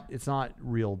it's not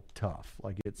real tough.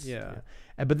 Like it's yeah.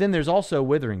 But then there's also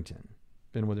Witherington.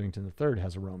 Ben Witherington III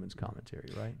has a Romans commentary,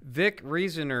 right? Vic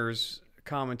Reasoner's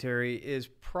commentary is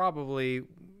probably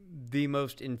the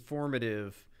most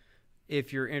informative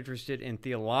if you're interested in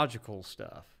theological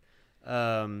stuff.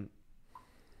 So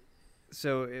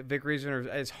Vic Reasoner,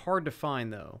 it's hard to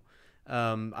find though.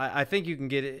 I think you can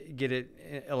get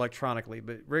it electronically,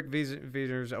 but Rick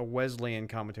Wieser's a Wesleyan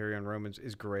commentary on Romans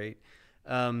is great.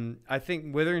 I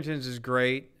think Witherington's is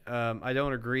great. I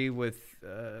don't agree with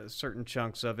certain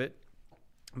chunks of it,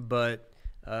 but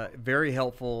very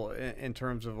helpful in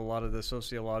terms of a lot of the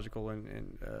sociological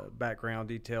and background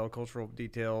detail, cultural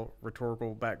detail,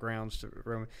 rhetorical backgrounds to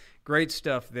Roman. Great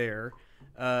stuff there.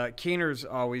 Keener's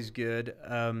always good.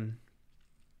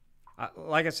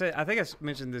 Like I said, I think I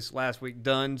mentioned this last week.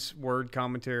 Dunn's word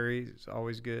commentary is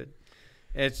always good.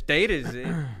 It's dated,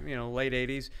 late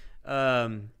 80s.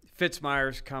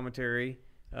 Fitzmyer's commentary.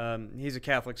 He's a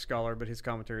Catholic scholar, but his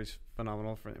commentary is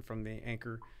phenomenal from the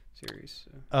Anchor series.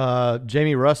 So.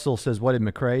 Jamie Russell says, what did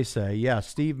McRae say? Yeah,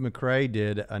 Steve McRae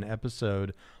did an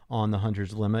episode on the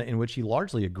Hunter's Dilemma in which he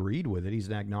largely agreed with it. He's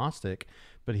an agnostic,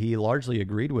 but he largely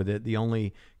agreed with it. The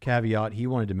only caveat he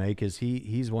wanted to make is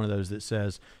he's one of those that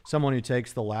says someone who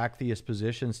takes the lacktheist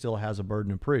position still has a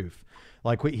burden of proof.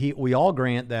 Like we all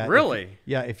grant that. Really?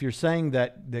 If you're saying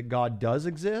that God does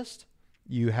exist,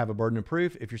 you have a burden of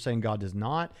proof. If you're saying God does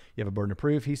not, you have a burden of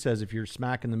proof. He says if you're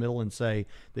smack in the middle and say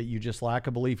that you just lack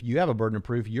a belief, you have a burden of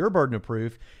proof. Your burden of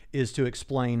proof is to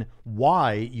explain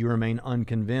why you remain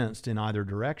unconvinced in either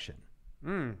direction.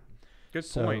 Good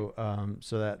point.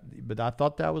 But I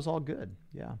thought that was all good.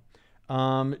 Yeah.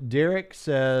 Derek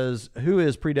says, who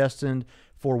is predestined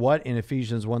for what in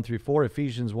Ephesians 1-4?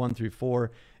 Ephesians 1-4,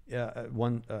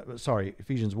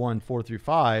 Ephesians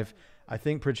 1:4-5. I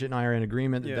think Pritchett and I are in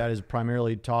agreement that is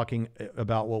primarily talking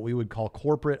about what we would call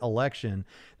corporate election.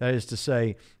 That is to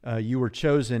say, you were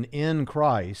chosen in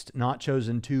Christ, not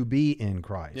chosen to be in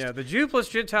Christ. Yeah, the Jew plus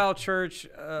Gentile church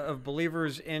of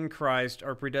believers in Christ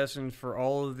are predestined for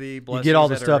all of the blessings. You get all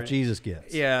the stuff Jesus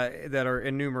gets. Yeah, that are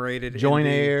enumerated. Joint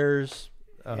heirs,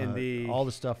 in the all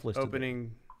the stuff listed.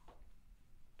 Opening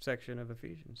section of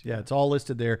Ephesians. Yeah, it's all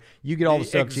listed there. You get all the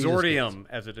stuff exordium, Jesus gets.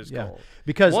 as it is called.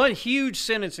 Because one huge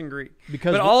sentence in Greek.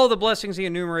 But all the blessings he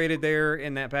enumerated there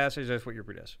in that passage, that's what you're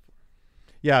predestined for.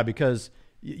 Yeah, because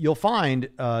you'll find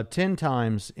 10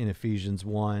 times in Ephesians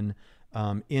 1,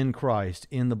 in Christ,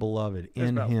 in the beloved,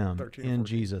 in him, in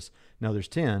Jesus. No, there's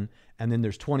 10. And then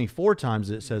there's 24 times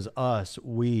that it says us,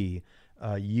 we,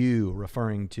 you,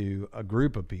 referring to a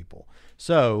group of people.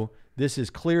 So this is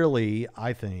clearly,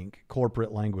 I think,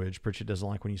 corporate language. Pritchett doesn't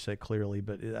like when you say clearly,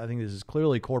 but I think this is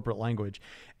clearly corporate language.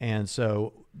 And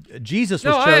so Jesus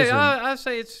was chosen. I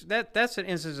say that's an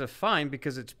instance of fine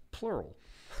because it's plural.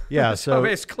 Yeah, so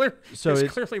it's clear. so There's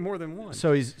it's- clearly more than one.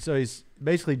 So he's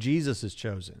basically Jesus is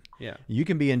chosen. Yeah. You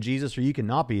can be in Jesus or you can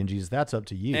not be in Jesus. That's up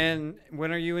to you. And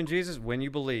when are you in Jesus? When you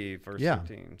believe, verse Yeah.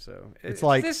 15. So It's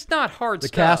like it's not hard the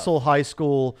stuff. Castle High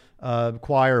School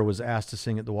choir was asked to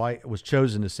sing at was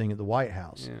chosen to sing at the White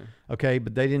House. Yeah. Okay,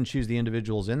 but they didn't choose the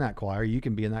individuals in that choir. You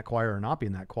can be in that choir or not be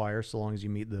in that choir, so long as you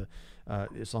meet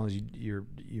as long as you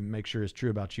make sure it's true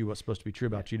about you, what's supposed to be true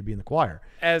about you to be in the choir.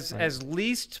 As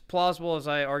least plausible as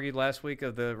I argued last week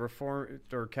of the Reformed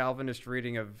or Calvinist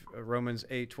reading of Romans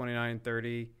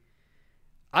 8:29-30,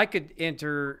 I could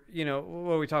enter,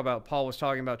 what we talk about, Paul was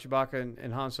talking about Chewbacca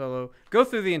and Han Solo, go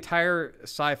through the entire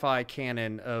sci-fi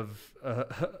canon of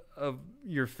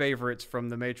your favorites from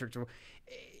The Matrix.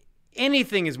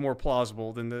 Anything is more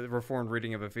plausible than the Reformed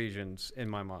reading of Ephesians in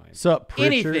my mind. Sup,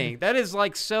 Pritchard? Anything. That is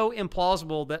like so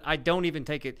implausible that I don't even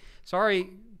take it. Sorry,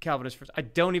 Calvinist friends, I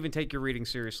don't even take your reading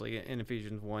seriously in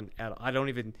Ephesians 1 at all. I don't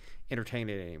even entertain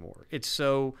it anymore. It's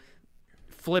so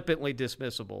flippantly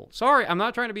dismissible. Sorry, I'm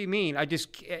not trying to be mean.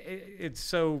 It's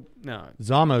so, no.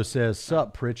 Zamo says,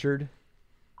 "Sup, Pritchard."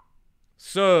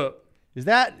 So, Is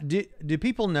that do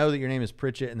people know that your name is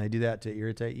Pritchett and they do that to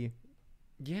irritate you?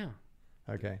 yeah.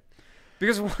 Okay.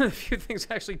 Because one of the few things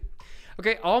actually,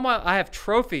 I have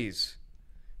trophies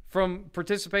from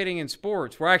participating in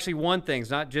sports where I actually won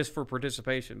things, not just for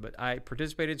participation, but I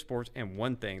participated in sports and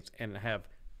won things and have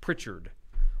Pritchard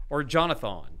or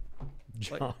Jonathan.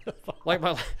 Like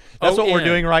my, That's what we're ON.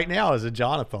 doing right now is a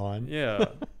Jonathan. Yeah.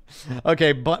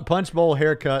 Okay, Punch Bowl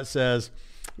Haircut says,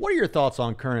 what are your thoughts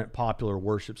on current popular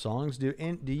worship songs? Do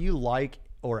you like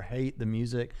or hate the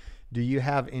music? Do you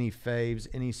have any faves,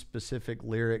 any specific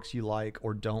lyrics you like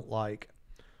or don't like?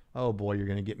 Oh, boy, you're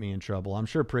going to get me in trouble. I'm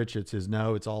sure Pritchett's is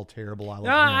no, it's all terrible. I love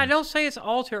No, I hymns. don't say it's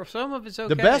all terrible. Some of it's okay.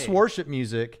 The best worship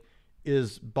music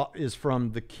is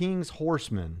from the King's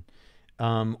Horsemen,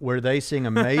 where they sing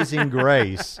Amazing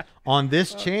Grace on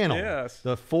this channel. yes.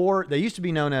 They used to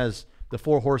be known as the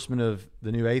Four Horsemen of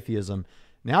the New Atheism.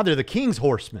 Now they're the King's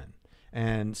Horsemen.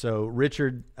 And so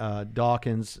Richard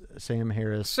Dawkins, Sam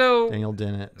Harris, Daniel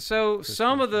Dennett. So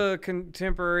some of the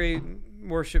contemporary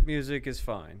worship music is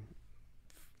fine,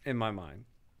 in my mind.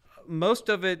 Most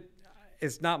of it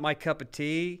is not my cup of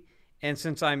tea. And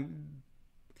since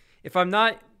if I'm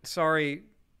not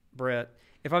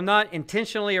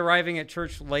intentionally arriving at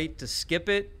church late to skip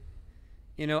it,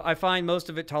 I find most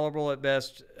of it tolerable at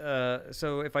best.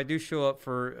 So if I do show up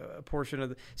for a portion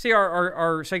of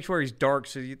our sanctuary is dark,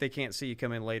 so they can't see you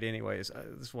come in late anyways.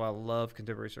 That's why I love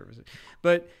contemporary services.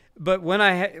 But when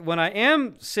I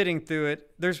am sitting through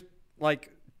it, there's like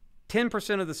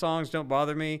 10% of the songs don't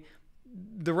bother me.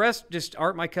 The rest just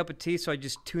aren't my cup of tea, so I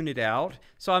just tune it out.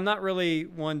 So I'm not really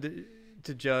one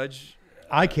to judge.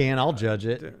 I'll judge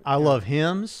it. I love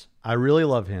hymns. I really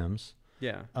love hymns.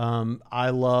 Yeah. I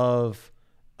love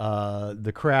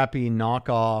the crappy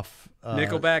knockoff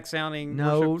Nickelback sounding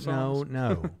no worship songs.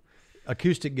 no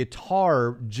acoustic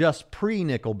guitar, just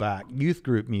pre-Nickelback youth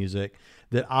group music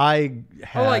that I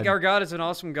had. Oh, like Our God is an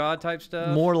Awesome God type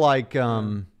stuff? More like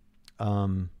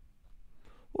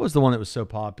what was the one that was so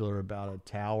popular about a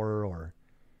tower or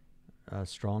a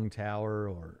strong tower,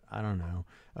 or I don't know,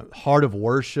 Heart of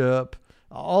Worship,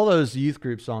 all those youth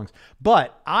group songs.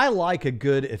 But I like a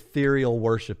good ethereal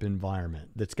worship environment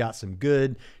that's got some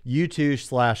good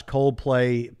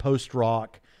U2/Coldplay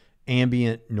post-rock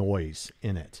ambient noise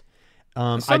in it.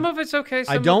 Some of it's okay.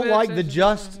 I don't like the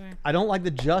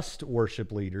just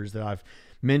worship leaders that I've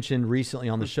mentioned recently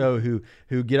on the show who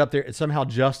get up there and somehow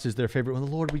just is their favorite one.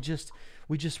 Lord, we just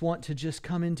want to just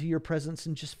come into your presence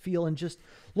and just feel and just,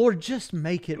 Lord, just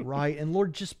make it right. And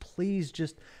Lord, just please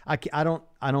just, I don't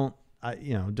know.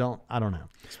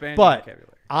 Expand But your vocabulary.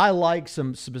 I like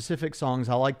some specific songs.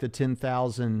 I like the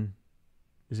 10,000.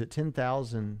 Is it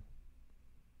 10,000?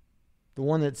 The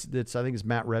one that's I think is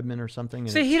Matt Redman or something.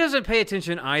 See, he doesn't pay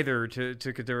attention either to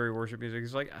contemporary worship music.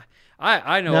 He's like,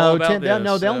 I know all about this.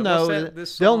 No, they'll know.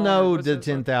 They'll know the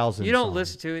 10,000. You don't song.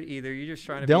 listen to it either. You're just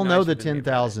trying to. They'll be know nicer the than me about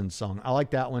 10,000 song. I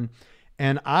like that one.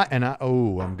 And I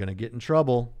I'm gonna get in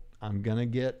trouble. I'm gonna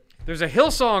get it. There's a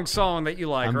Hillsong song that you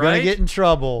like, I'm right? gonna get in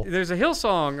trouble. There's a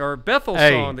Hillsong or Bethel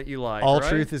Hey, song that you like. All right?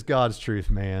 truth is God's truth,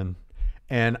 man.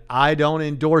 And I don't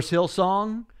endorse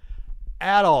Hillsong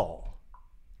at all.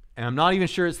 And I'm not even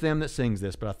sure it's them that sings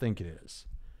this, but I think it is.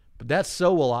 But that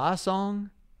So Will I song,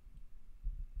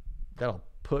 that'll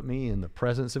put me in the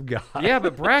presence of God. Yeah,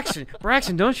 but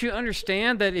Braxton, don't you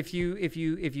understand that if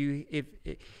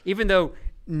even though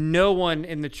no one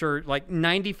in the church, like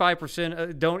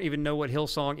 95%, don't even know what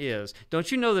Hillsong is.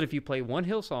 Don't you know that if you play one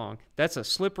Hillsong, that's a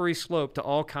slippery slope to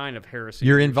all kind of heresy?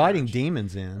 You're inviting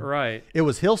demons in. Right. It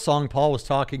was Hillsong Paul was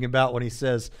talking about when he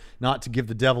says not to give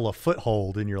the devil a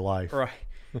foothold in your life. Right.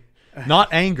 Not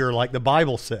anger like the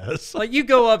Bible says. Like you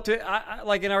go up to,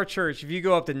 like in our church, if you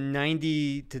go up to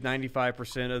 90 to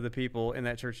 95% of the people in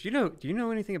that church, do you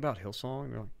know anything about Hillsong?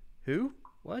 And you're like, who?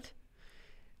 What?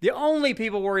 The only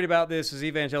people worried about this is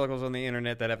evangelicals on the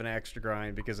internet that have an extra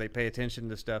grind because they pay attention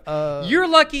to stuff. You're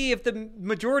lucky if the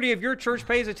majority of your church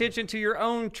pays attention to your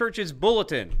own church's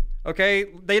bulletin. Okay?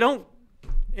 They don't.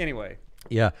 Anyway.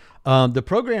 Yeah. The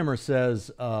programmer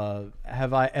says,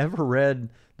 have I ever read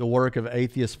the work of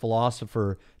atheist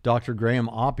philosopher Dr. Graham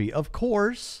Oppy? Of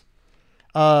course.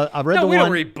 I read we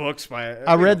don't read books by.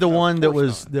 I read the one that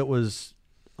was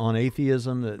on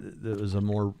atheism. That was a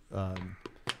more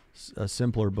a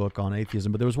simpler book on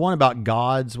atheism. But there was one about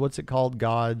gods. What's it called?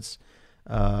 Gods.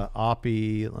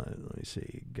 Oppy. Let me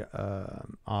see.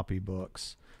 Oppy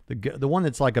books. The one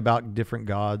that's like about different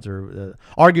gods or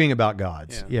arguing about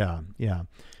gods. Yeah.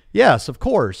 Yes, of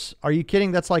course. Are you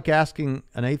kidding? That's like asking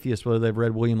an atheist whether they've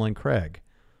read William Lane Craig.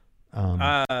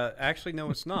 Actually, no,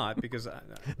 it's not because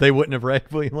they wouldn't have read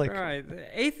William Lane Craig.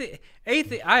 Right.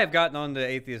 I have gotten on to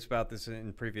atheists about this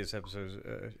in previous episodes.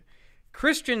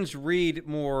 Christians read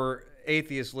more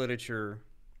atheist literature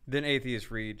than atheists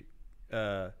read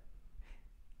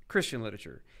Christian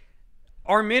literature.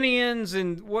 Arminians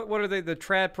and what are they? The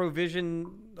trad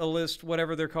provisionalist,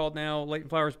 whatever they're called now, Leighton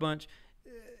Flowers bunch,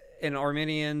 and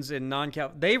Arminians and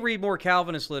non-Calvin. They read more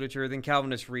Calvinist literature than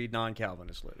Calvinists read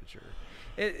non-Calvinist literature.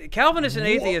 Calvinists and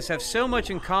atheists have so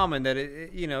much in common that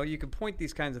you can point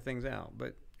these kinds of things out,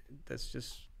 but that's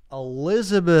just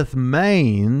Elizabeth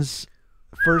Maines.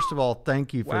 First of all,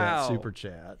 thank you for that super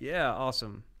chat. Yeah,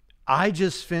 awesome. I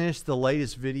just finished the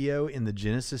latest video in the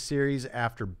Genesis series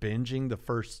after binging the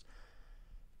first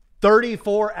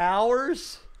 34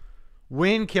 hours.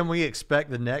 When can we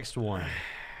expect the next one?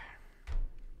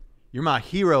 You're my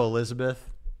hero, Elizabeth.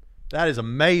 That is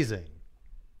amazing.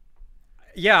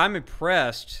 Yeah, I'm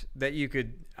impressed that you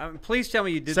could. Please tell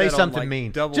me you did say that something on, like,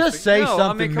 mean. Double just say something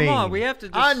I mean, mean. Come on, we have to.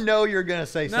 Just, I know you're gonna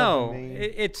say something mean.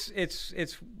 It's.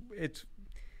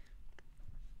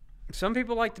 Some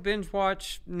people like to binge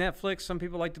watch Netflix. Some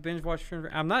people like to binge watch.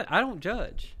 I don't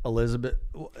judge. Elizabeth.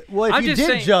 Well, if you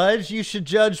did judge, you should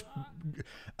judge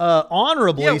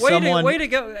honorably. Yeah, way to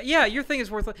go. Yeah, your thing is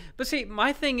worth. But see,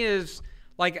 my thing is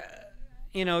like.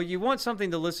 You want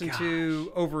something to listen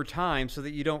to over time so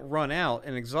that you don't run out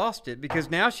and exhaust it, because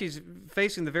now she's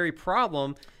facing the very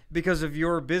problem because of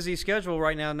your busy schedule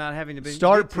right now, not having to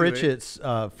start Pritchett's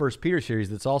First Peter series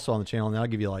that's also on the channel, and I'll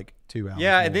give you like 2 hours.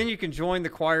 Yeah, and then you can join the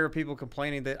choir of people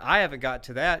complaining that I haven't got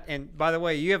to that. And by the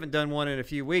way, you haven't done one in a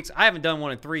few weeks. I haven't done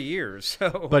one in 3 years.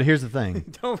 So. But here's the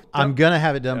thing. I'm going to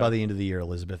have it done by the end of the year,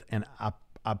 Elizabeth, and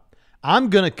I'm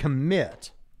going to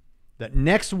commit that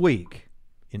next week,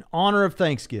 in honor of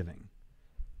Thanksgiving,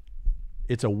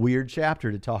 it's a weird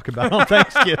chapter to talk about on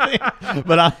Thanksgiving,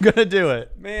 but I'm going to do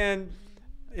it. Man,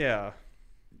 yeah.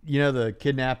 You know the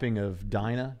kidnapping of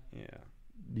Dinah? Yeah.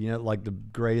 You know, like the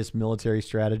greatest military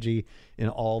strategy in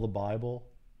all the Bible?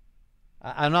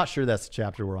 I'm not sure that's the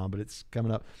chapter we're on, but it's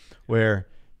coming up, where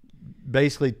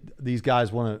basically these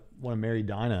guys want to marry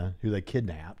Dinah, who they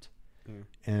kidnapped.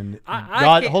 And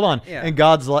God, hold on. Yeah. And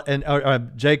God's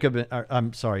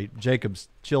Jacob's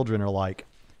children are like,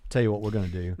 tell you what we're going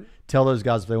to do. Tell those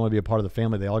guys if they want to be a part of the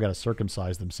family, they all got to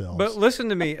circumcise themselves. But listen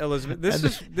to me, Elizabeth.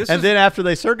 Then after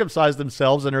they circumcise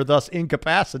themselves and are thus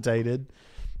incapacitated,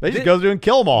 they just go through and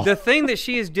kill them all. The thing that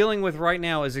she is dealing with right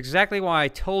now is exactly why I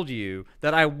told you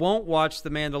that I won't watch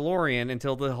The Mandalorian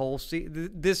until the whole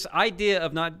this idea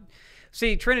of not.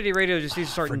 See, Trinity Radio just needs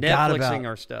to start Netflixing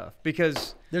our stuff,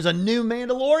 because there's a new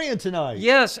Mandalorian tonight.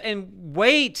 Yes, and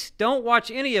wait, don't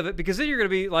watch any of it, because then you're going to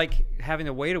be like having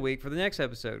to wait a week for the next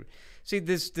episode. See,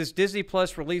 this Disney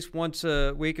Plus release once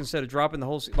a week instead of dropping the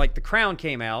whole. Like The Crown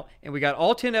came out, and we got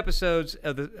all 10 episodes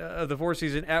of the 4th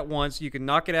season at once. You can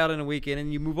knock it out in a weekend,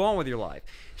 and you move on with your life.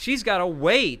 She's got to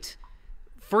wait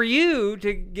for you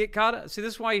to get caught up. See,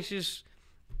 this is why you should just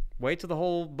wait till the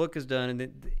whole book is done,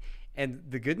 and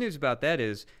the good news about that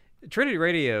is Trinity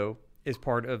Radio is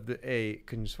part of a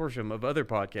consortium of other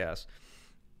podcasts.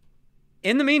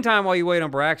 In the meantime, while you wait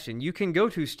on Braxton, you can go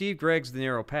to Steve Gregg's The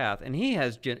Narrow Path, and he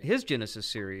has his Genesis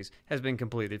series has been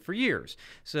completed for years.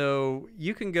 So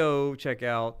you can go check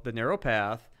out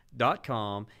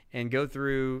thenarrowpath.com and go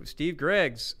through Steve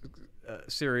Gregg's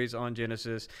series on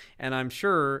Genesis, and I'm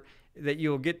sure that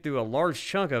you'll get through a large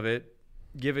chunk of it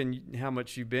given how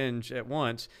much you binge at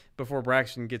once before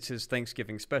Braxton gets his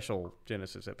Thanksgiving special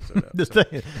Genesis episode up.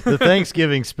 The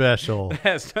Thanksgiving special. That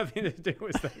has nothing to do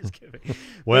with Thanksgiving.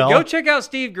 Well, but go check out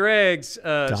Steve Gregg's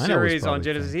was series on probably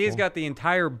Genesis. He has got the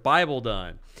entire Bible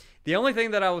done. The only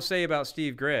thing that I will say about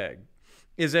Steve Gregg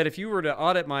is that if you were to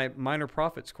audit my Minor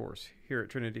Prophets course here at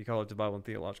Trinity College of Bible and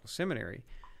Theological Seminary,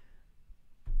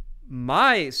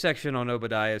 my section on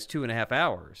Obadiah is 2.5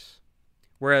 hours.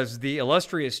 Whereas the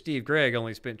illustrious Steve Gregg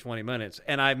only spent 20 minutes.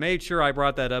 And I made sure I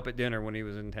brought that up at dinner when he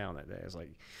was in town that day. I was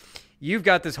like, you've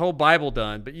got this whole Bible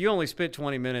done, but you only spent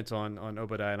 20 minutes on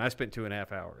Obadiah, and I spent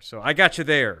 2.5 hours. So I got you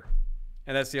there.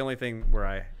 And that's the only thing where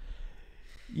I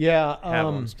have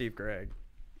on Steve Gregg,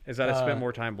 is that I spent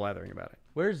more time blathering about it.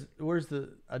 Where's the,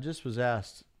 I just was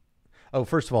asked,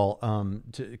 first of all,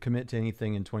 to commit to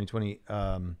anything in 2020,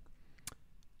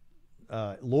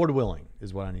 Lord willing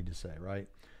is what I need to say, right?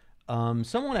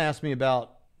 Someone asked me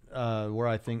about where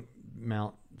I think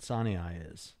Mount Sinai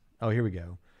is. Oh, here we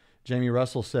go. Jamie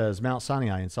Russell says, Mount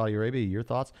Sinai in Saudi Arabia. Your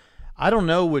thoughts? I don't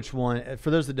know which one. For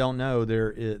those that don't know,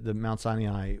 there is the Mount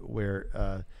Sinai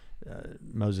where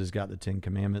Moses got the 10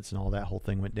 Commandments and all that whole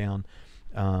thing went down.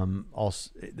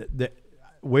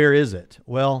 Where is it?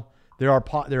 Well, there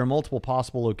are multiple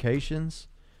possible locations.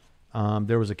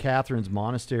 There was a Catherine's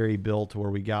monastery built where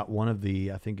we got one of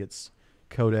the, I think it's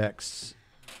Codex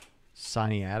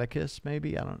Sinaiticus,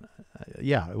 maybe. I don't know.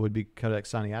 Yeah, it would be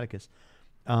Codex Sinaiticus.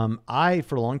 I,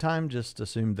 for a long time, just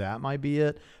assumed that might be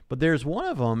it. But there's one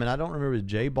of them, and I don't remember,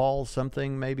 J-Ball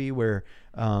something maybe, where,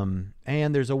 and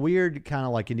there's a weird kind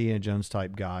of like Indiana Jones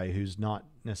type guy who's not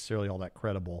necessarily all that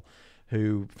credible,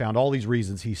 who found all these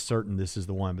reasons he's certain this is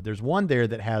the one. But there's one there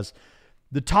that has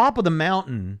the top of the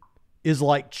mountain is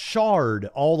like charred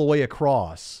all the way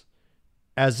across,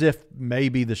 as if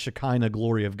maybe the Shekinah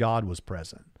glory of God was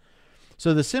present.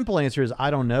 So the simple answer is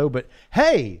I don't know, but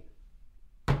hey,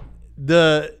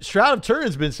 the Shroud of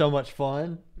Turin's been so much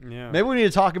fun. Yeah. Maybe we need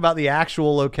to talk about the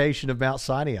actual location of Mount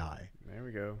Sinai. There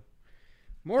we go.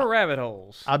 More rabbit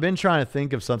holes. I've been trying to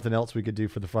think of something else we could do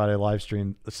for the Friday live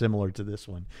stream similar to this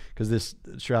one, because this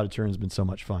Shroud of Turin's been so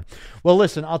much fun. Well,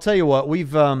 listen, I'll tell you what,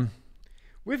 we've gone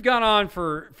on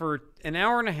for an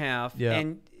hour and a half, yeah.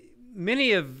 And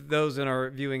many of those in our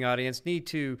viewing audience need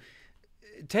to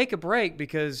take a break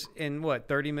because in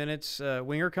 30 minutes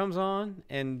Winger comes on,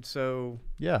 and so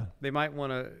yeah, they might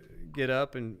want to get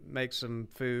up and make some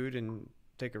food and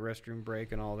take a restroom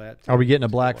break and all that. Are we getting a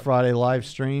Black Friday live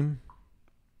stream?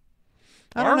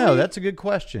 I don't know. That's a good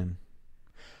question.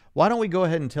 Why don't we go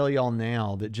ahead and tell y'all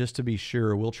now that, just to be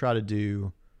sure, we'll try to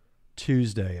do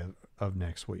Tuesday of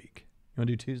next week. You want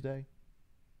to do Tuesday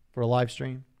for a live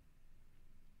stream?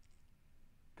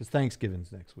 Because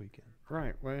Thanksgiving's next weekend.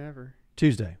 Right, whatever.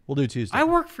 Tuesday. We'll do Tuesday. I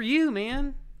work for you,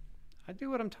 man. I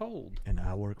do what I'm told. And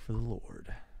I work for the Lord.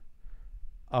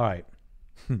 All right.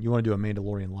 You want to do a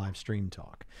Mandalorian live stream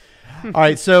talk. All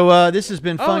right, so this has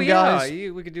been fun, guys.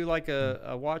 We could do like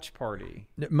a watch party.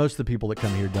 Most of the people that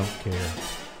come here don't care.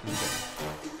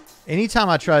 Anytime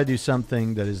I try to do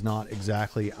something that is not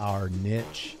exactly our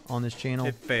niche on this channel,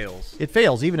 it fails. It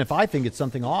fails, even if I think it's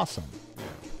something awesome. Yeah.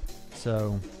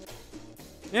 So,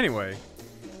 anyway,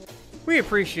 we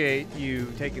appreciate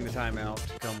you taking the time out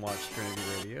to come watch Trinity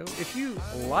Radio. If you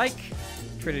like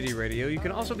Trinity Radio, you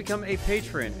can also become a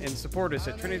patron and support us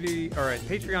at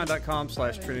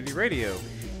patreon.com/Trinity Radio.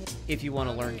 If you want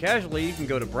to learn casually, you can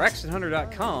go to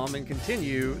BraxtonHunter.com and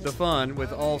continue the fun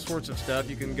with all sorts of stuff.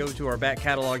 You can go to our back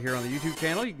catalog here on the YouTube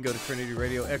channel. You can go to Trinity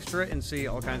Radio Extra and see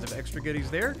all kinds of extra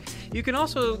goodies there. You can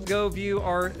also go view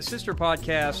our sister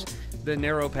podcast, The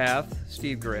Narrow Path,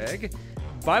 Steve Gregg,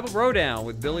 Bible Bro-Down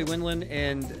with Billy Windland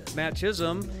and Matt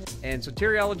Chisholm, and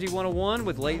Soteriology 101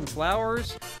 with Leighton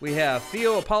Flowers. We have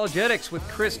Theo Apologetics with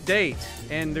Chris Date,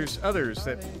 and there's others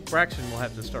that Braxton will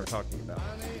have to start talking about.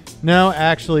 No,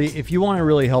 actually, if you want to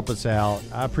really help us out,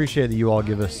 I appreciate that you all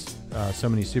give us so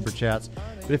many super chats.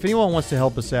 But if anyone wants to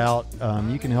help us out,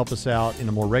 you can help us out in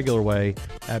a more regular way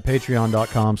at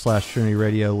patreon.com/Trinity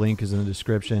Radio. Link is in the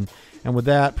description. And with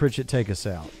that, Pritchett, take us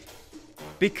out.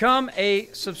 Become a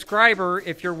subscriber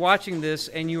if you're watching this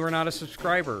and you are not a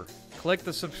subscriber. Click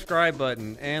the subscribe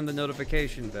button and the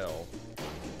notification bell.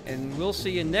 And we'll see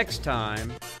you next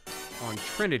time on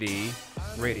Trinity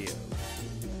Radio.